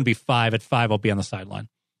probably going to be 5. At 5, I'll be on the sideline.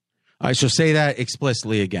 All right, so say that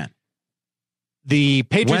explicitly again. The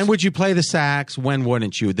Patriots. When would you play the sacks? When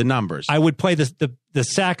wouldn't you? The numbers. I would play the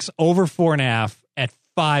sacks over 4.5. At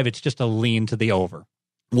 5, it's just a lean to the over.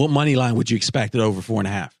 What money line would you expect at over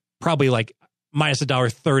 4.5? Probably like minus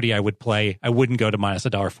 $1.30 I would play. I wouldn't go to minus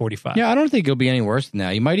 $1.45. Yeah, I don't think it'll be any worse than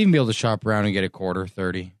that. You might even be able to shop around and get a quarter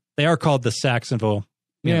 30. They are called the Saxonville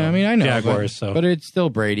I know Jaguars. But it's still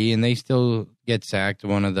Brady, and they still get sacked.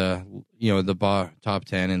 One of the top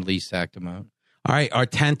 10 and least sacked amount. All right, our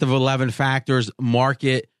 10th of 11 factors,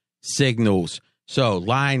 market signals. So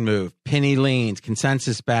line move, penny leans,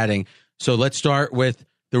 consensus betting. So let's start with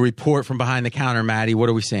the report from behind the counter, Maddie. What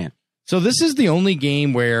are we saying? So this is the only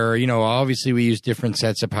game where, obviously we use different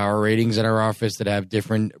sets of power ratings in our office that have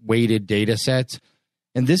different weighted data sets.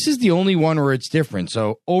 And this is the only one where it's different.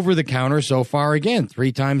 So over the counter so far, again,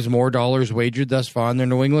 3 times more dollars wagered thus far on the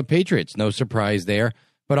New England Patriots. No surprise there.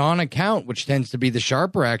 But on account, which tends to be the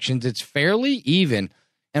sharper actions, it's fairly even.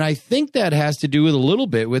 And I think that has to do with a little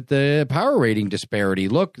bit with the power rating disparity.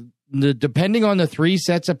 Look, depending on the 3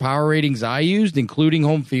 sets of power ratings I used, including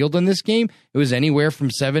home field in this game, it was anywhere from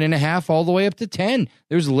 7.5 all the way up to 10.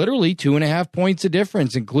 There's literally 2.5 points of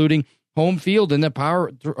difference, including home field and the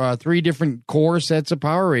power 3 different core sets of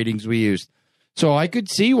power ratings we used. So I could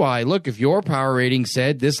see why. Look, if your power rating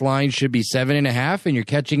said this line should be 7.5 and you're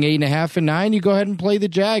catching 8.5 and 9, you go ahead and play the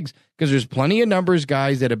Jags, because there's plenty of numbers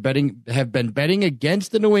guys that have been betting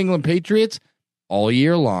against the New England Patriots all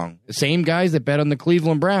year long. The same guys that bet on the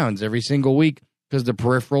Cleveland Browns every single week, because the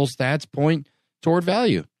peripheral stats point toward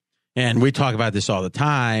value. And we talk about this all the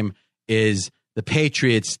time, is the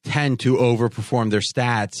Patriots tend to overperform their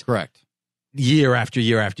stats. Correct. Year after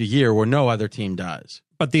year after year, where no other team does.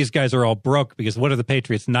 But these guys are all broke, because what are the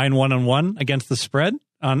Patriots, 9-1-1 against the spread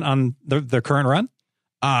on their current run?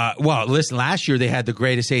 Well, listen, last year they had the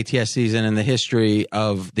greatest ATS season in the history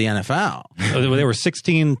of the NFL. They were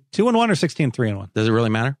 16-2-1 or 16-3-1. Does it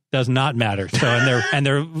really matter? Does not matter. So and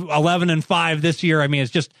they're 11-5 this year. I mean,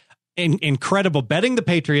 it's just incredible. Betting the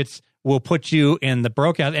Patriots will put you in the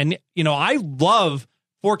broke out. And I love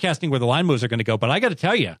forecasting where the line moves are going to go, but I got to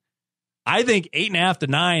tell you, I think 8.5 to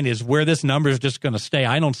 9 is where this number is just going to stay.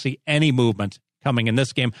 I don't see any movement coming in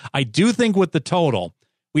this game. I do think with the total,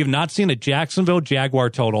 we have not seen a Jacksonville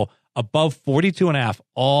Jaguar total above 42.5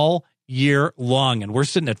 all year long, and we're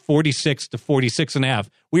sitting at 46 to 46.5.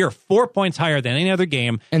 We are 4 points higher than any other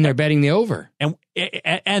game, and they're betting the over.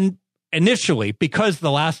 And initially, because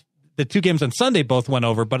the 2 games on Sunday both went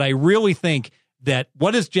over, but I really think that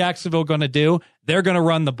what is Jacksonville going to do? They're going to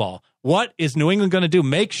run the ball. What is New England going to do?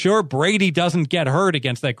 Make sure Brady doesn't get hurt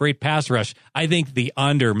against that great pass rush. I think the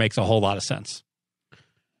under makes a whole lot of sense.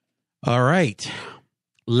 All right.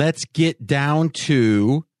 Let's get down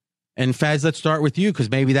to, and Fez, let's start with you, because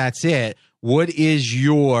maybe that's it. What is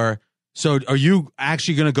so are you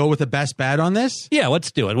actually going to go with the best bet on this? Yeah,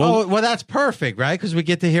 let's do it. Well, that's perfect, right? Because we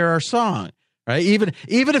get to hear our song, right? Even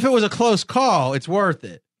if it was a close call, it's worth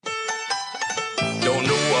it. Don't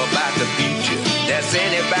know about the future, that's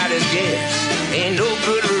anybody's guess. Ain't no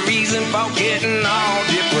good reason for getting all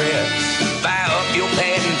depressed. Fire up your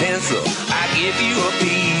pad and pencil, I give you a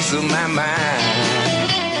piece of my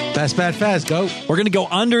mind. Best bet, Fez, go. We're going to go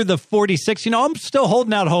under the 46. I'm still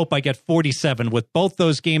holding out hope I get 47 with both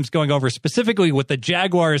those games going over, specifically with the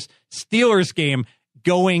Jaguars-Steelers game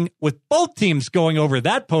going, with both teams going over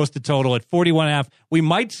that posted total at 41.5. We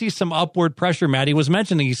might see some upward pressure. Maddie was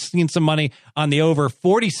mentioning he's seen some money on the over.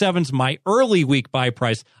 47's my early week buy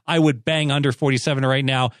price. I would bang under 47 right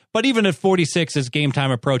now, but even at 46 as game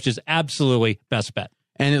time approaches, absolutely best bet.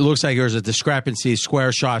 And it looks like there's a discrepancy.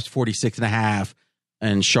 Square shops 46.5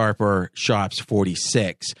 and Sharper shops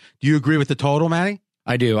 46. Do you agree with the total, Maddie?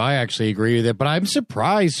 I do. I actually agree with it, but I'm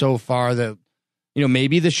surprised so far that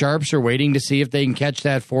maybe the Sharps are waiting to see if they can catch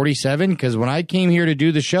that 47, because when I came here to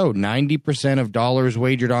do the show, 90% of dollars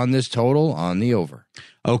wagered on this total on the over.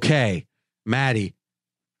 Okay, Maddie,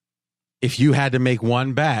 if you had to make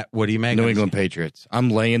one bet, what do you make? New England Patriots. I'm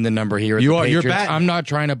laying the number here at the Patriots. You're betting. I'm not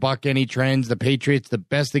trying to buck any trends. The Patriots, the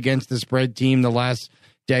best against the spread team the last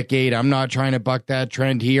decade. I'm not trying to buck that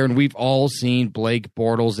trend here, and we've all seen Blake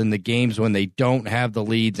Bortles in the games when they don't have the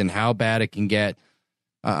leads and how bad it can get.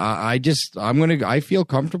 I feel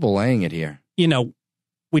comfortable laying it here.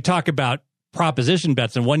 We talk about proposition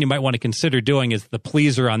bets, and one you might want to consider doing is the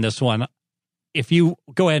pleaser on this one. If you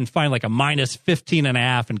go ahead and find like a minus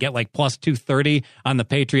 15.5 and get like plus 230 on the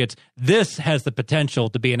Patriots, this has the potential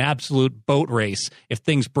to be an absolute boat race if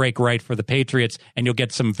things break right for the Patriots, and you'll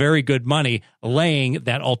get some very good money laying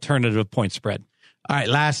that alternative point spread. All right,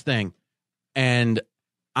 last thing, and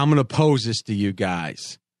I'm going to pose this to you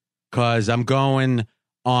guys because I'm going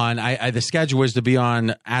on. The schedule was to be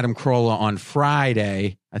on Adam Carolla on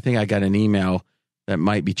Friday. I think I got an email that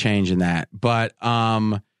might be changing that, but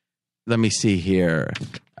let me see here.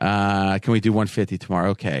 Can we do 150 tomorrow?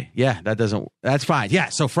 Okay. Yeah, that's fine. Yeah.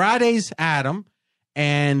 So Friday's Adam,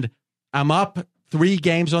 and I'm up 3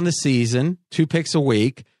 games on the season, 2 picks a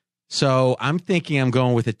week. So I'm thinking I'm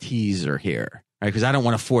going with a teaser here, right? Because I don't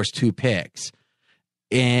want to force 2 picks.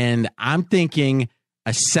 And I'm thinking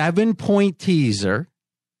a 7-point teaser,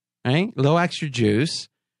 right? A little extra juice,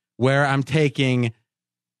 where I'm taking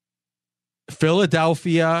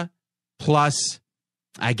Philadelphia plus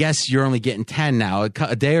I guess you're only getting 10 now.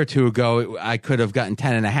 A day or two ago, I could have gotten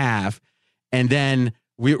 10.5. And then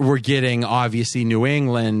we're getting, obviously, New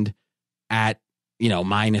England at,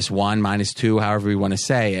 -1, -2, however we want to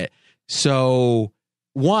say it. So,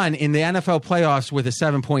 in the NFL playoffs with a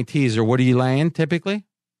 7-point teaser, what are you laying typically?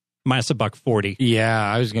 Minus $1.40. Yeah,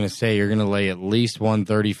 I was going to say you're going to lay at least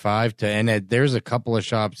 135 and there's a couple of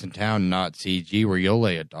shops in town, not CG, where you'll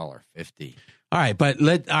lay $1.50. All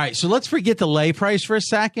right, so let's forget the lay price for a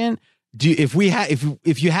second. If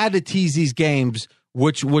you had to tease these games,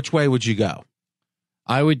 which way would you go?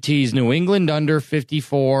 I would tease New England under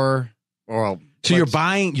 54. So you're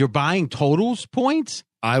buying totals points?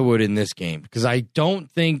 I would in this game, because I don't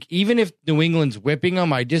think, even if New England's whipping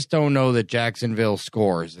them, I just don't know that Jacksonville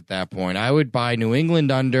scores at that point. I would buy New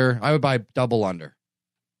England under. I would buy double under.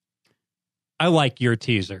 I like your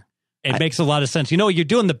teaser. It makes a lot of sense. You're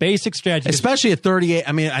doing the basic strategy. Especially at 38.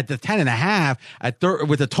 I mean, at the 10.5,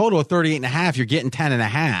 with a total of 38.5, you're getting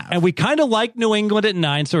 10.5. And we kind of like New England at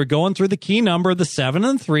 9, so we're going through the key number, the 7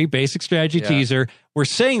 and 3 basic strategy teaser. We're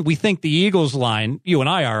saying we think the Eagles line, you and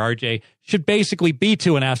I are, RJ, should basically be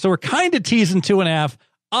 2.5. So we're kind of teasing 2.5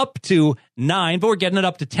 up to 9, but we're getting it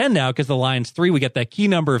up to 10 now because the line's 3. We get that key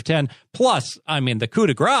number of 10. Plus, the coup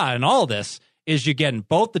de grace in all this is you're getting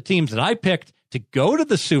both the teams that I picked to go to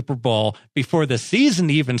the Super Bowl before the season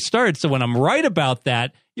even starts. So when I'm right about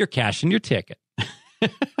that, you're cashing your ticket.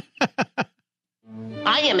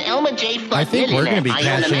 I am Elma J. Fudd. I think we're going to be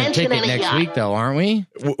cashing a ticket next week, though, aren't we?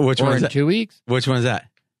 Which one? In 2 weeks? Which one's that?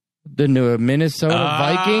 The new Minnesota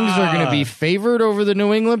Vikings are going to be favored over the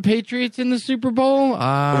New England Patriots in the Super Bowl. Where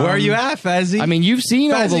are you at, Fezzy? You've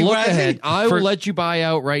seen all the look ahead. I will let you buy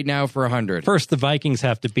out right now for 100. First, the Vikings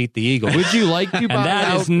have to beat the Eagles. Would you like to buy out? And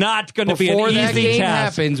that is not going to be an easy task. Before that game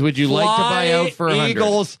happens, would you like to buy out for 100?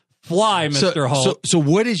 Eagles, fly, Mr. Holt. So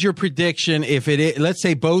what is your prediction if it is, let's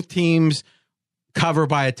say both teams cover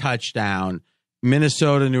by a touchdown,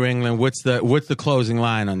 Minnesota, New England, what's the closing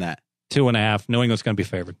line on that? 2.5. New England's going to be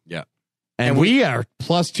favored. Yeah. And we are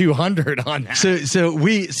plus 200 on that.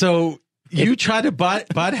 So you try to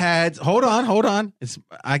butt heads. Hold on.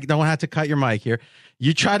 I don't have to cut your mic here.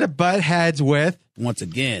 You try to butt heads with. Once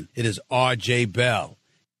again, it is RJ Bell.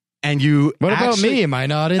 And you. What about me? Am I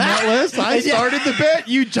not in that list? I started the bet.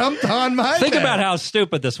 You jumped on my Think bet. about how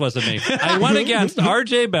stupid this was of me. I went against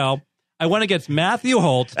RJ Bell. I went against Matthew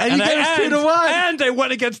Holt. And I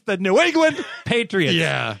went against the New England Patriots.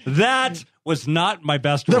 Yeah. That was not my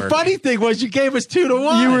best work. The funny thing was you gave us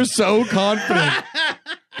 2-1. You were so confident.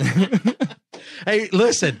 Hey,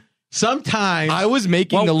 listen. Sometimes I was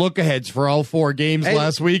making the look aheads for all 4 games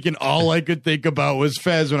last week, and all I could think about was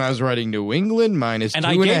Fez when I was writing New England minus 2.5. And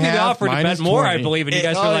I gave you the offer to bet more, 20. I believe, and you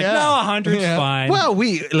guys were like, no, 100's fine. Well,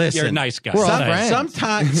 listen. You're a nice guy.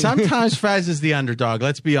 Sometimes Fez is the underdog.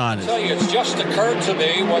 Let's be honest. I tell you, it's just occurred to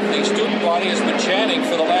me what the student body has been chanting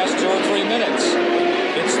for the last 2 or 3 minutes.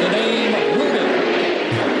 It's the name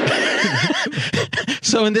Rudy.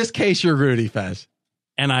 So in this case, you're Rudy, Fez.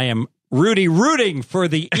 And I am rooting for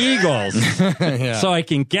the Eagles so I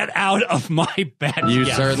can get out of my bet. You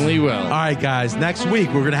certainly will. All right, guys. Next week,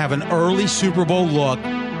 we're going to have an early Super Bowl look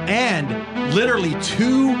and literally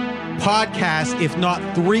 2 podcasts, if not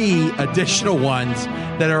 3 additional ones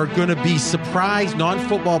that are going to be surprise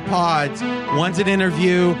non-football pods. One's an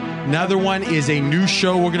interview. Another one is a new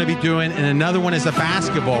show we're going to be doing. And another one is a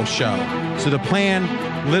basketball show. So the plan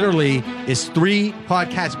literally is 3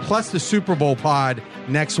 podcasts plus the Super Bowl pod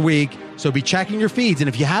next week. So be checking your feeds. And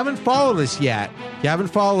if you haven't followed us yet,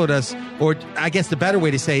 or I guess the better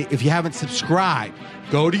way to say, if you haven't subscribed,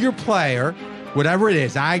 go to your player, whatever it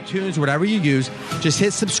is, iTunes, whatever you use, just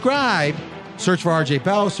hit subscribe, search for RJ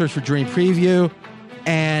Bell, search for Dream Preview,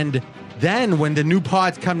 and then when the new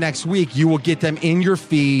pods come next week, you will get them in your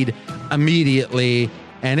feed immediately.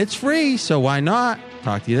 And it's free, so why not?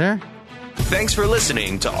 Talk to you there. Thanks for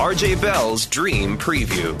listening to RJ Bell's Dream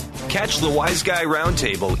Preview. Catch the Wise Guy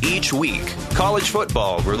Roundtable each week. College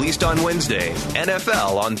football released on Wednesday,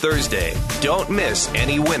 NFL on Thursday. Don't miss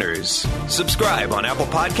any winners. Subscribe on Apple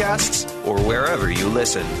Podcasts or wherever you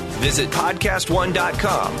listen. Visit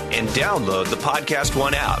PodcastOne.com and download the Podcast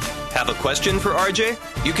One app. Have a question for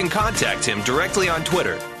RJ? You can contact him directly on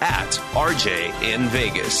Twitter at RJ in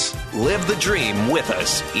Vegas. Live the dream with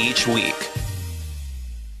us each week.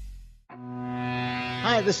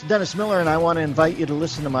 Hi, this is Dennis Miller, and I want to invite you to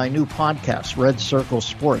listen to my new podcast, Red Circle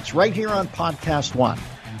Sports, right here on Podcast One.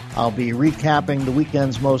 I'll be recapping the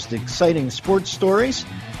weekend's most exciting sports stories,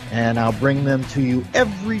 and I'll bring them to you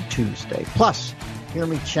every Tuesday. Plus, hear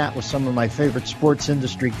me chat with some of my favorite sports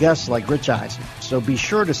industry guests like Rich Eisen. So be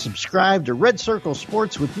sure to subscribe to Red Circle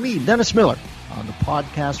Sports with me, Dennis Miller, on the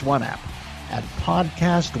Podcast One app, at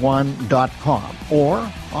podcastone.com,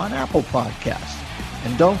 or on Apple Podcasts.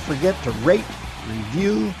 And don't forget to rate,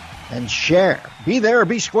 review, and share. Be there or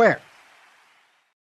be square.